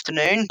in the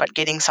afternoon, but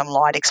getting some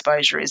light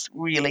exposure is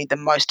really the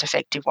most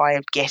effective way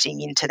of getting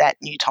into that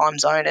new time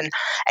zone. And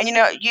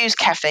use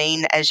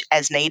caffeine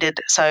as needed.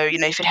 So,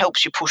 if it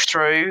helps you push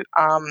through,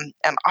 and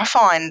I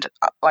find,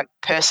 like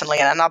personally,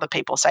 and other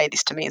people say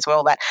this to me as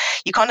well, that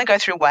you kind of go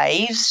through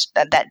waves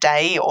that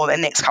day or the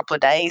next couple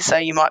of days. So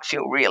you might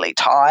feel really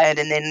tired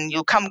and then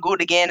you'll come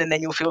good again and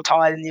then you'll feel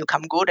tired and you'll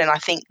come good. And I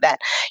think that,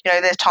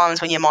 there's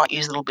times when you might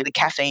use a little bit of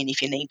caffeine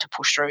if you need to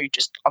push through,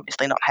 just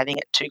obviously not having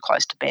it too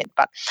close to bed.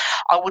 But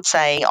I would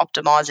say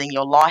optimizing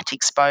your light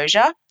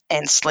exposure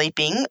and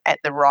sleeping at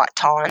the right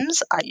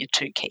times are your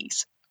two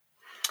keys.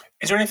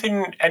 Is there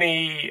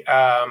any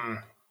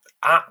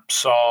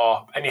apps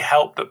or any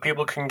help that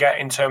people can get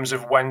in terms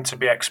of when to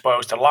be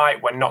exposed to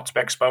light, when not to be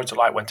exposed to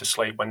light, when to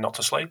sleep, when not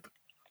to sleep?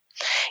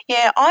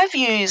 Yeah, I've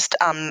used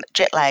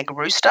Jetlag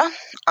Rooster.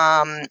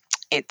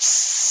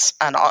 It's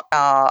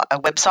a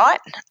website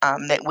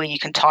where you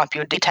can type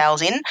your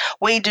details in.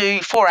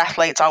 For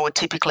athletes, I would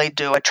typically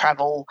do a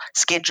travel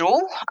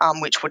schedule,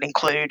 which would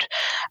include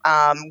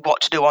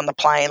what to do on the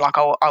plane. Like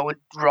I would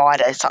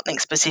write something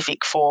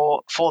specific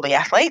for the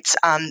athletes.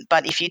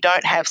 But if you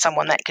don't have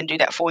someone that can do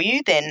that for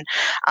you, then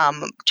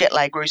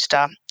Jetlag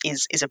Rooster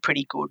is a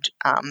pretty good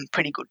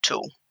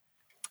tool.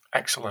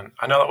 Excellent.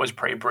 I know that was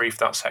pretty brief,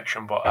 that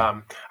section, but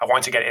I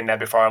wanted to get it in there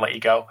before I let you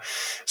go.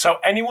 So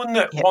anyone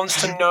that wants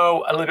to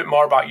know a little bit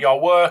more about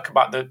your work,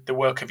 about the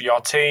work of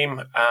your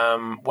team,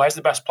 where's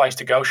the best place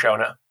to go,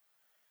 Shona?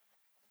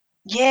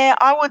 Yeah,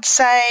 I would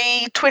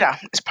say Twitter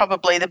is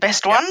probably the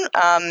best one.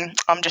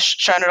 I'm just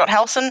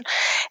Shona.Halson,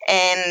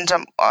 and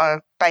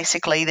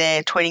basically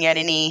they're tweeting out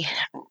any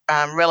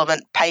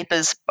relevant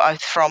papers,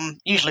 both from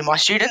usually my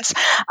students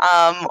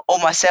or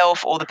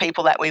myself or the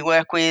people that we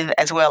work with,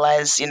 as well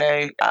as,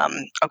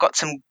 I've got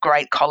some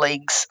great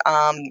colleagues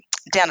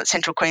down at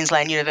Central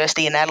Queensland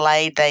University in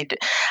Adelaide. They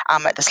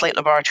at the sleep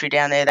laboratory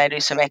down there, they do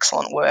some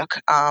excellent work.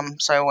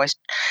 So always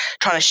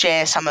trying to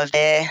share some of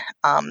their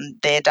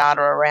data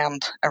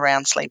around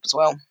sleep as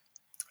well.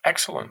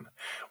 Excellent.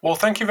 Well,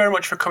 thank you very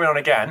much for coming on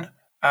again.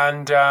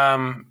 And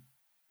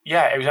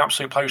it was an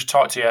absolute pleasure to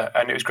talk to you.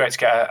 And it was great to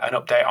get an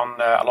update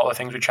on a lot of the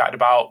things we chatted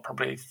about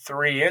probably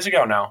 3 years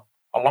ago now.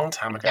 A long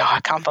time ago. Oh, I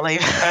can't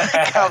believe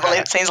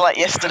it. Seems like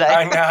yesterday.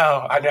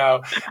 I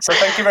know. So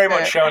thank you very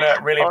much,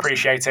 Shona. Really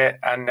appreciate it.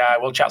 And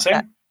we'll chat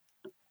soon.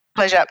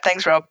 Pleasure.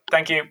 Thanks, Rob.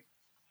 Thank you.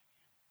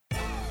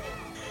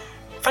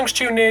 Thanks for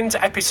tuning in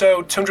to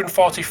episode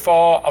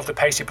 244 of the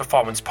Pacey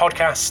Performance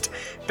Podcast.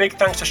 Big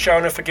thanks to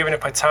Shona for giving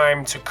up her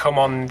time to come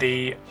on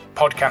the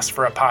podcast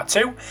for a part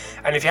 2.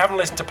 And if you haven't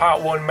listened to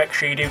part 1, make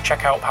sure you do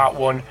check out part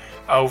 1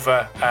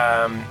 over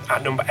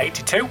at number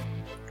 82.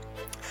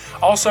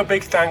 Also,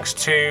 big thanks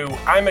to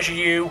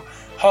iMeasureU,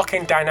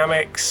 Hawking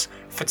Dynamics,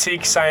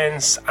 Fatigue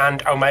Science,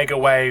 and Omega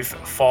Wave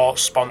for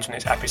sponsoring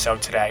this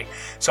episode today.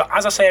 So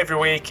as I say every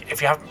week,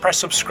 if you haven't pressed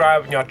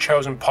subscribe in your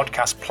chosen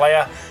podcast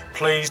player,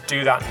 please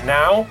do that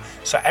now.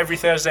 So every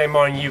Thursday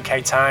morning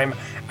UK time,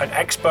 an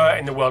expert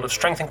in the world of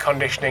strength and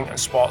conditioning and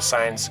sports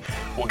science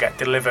will get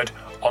delivered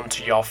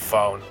onto your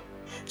phone.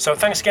 So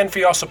thanks again for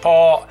your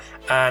support,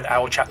 and I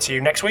will chat to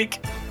you next week.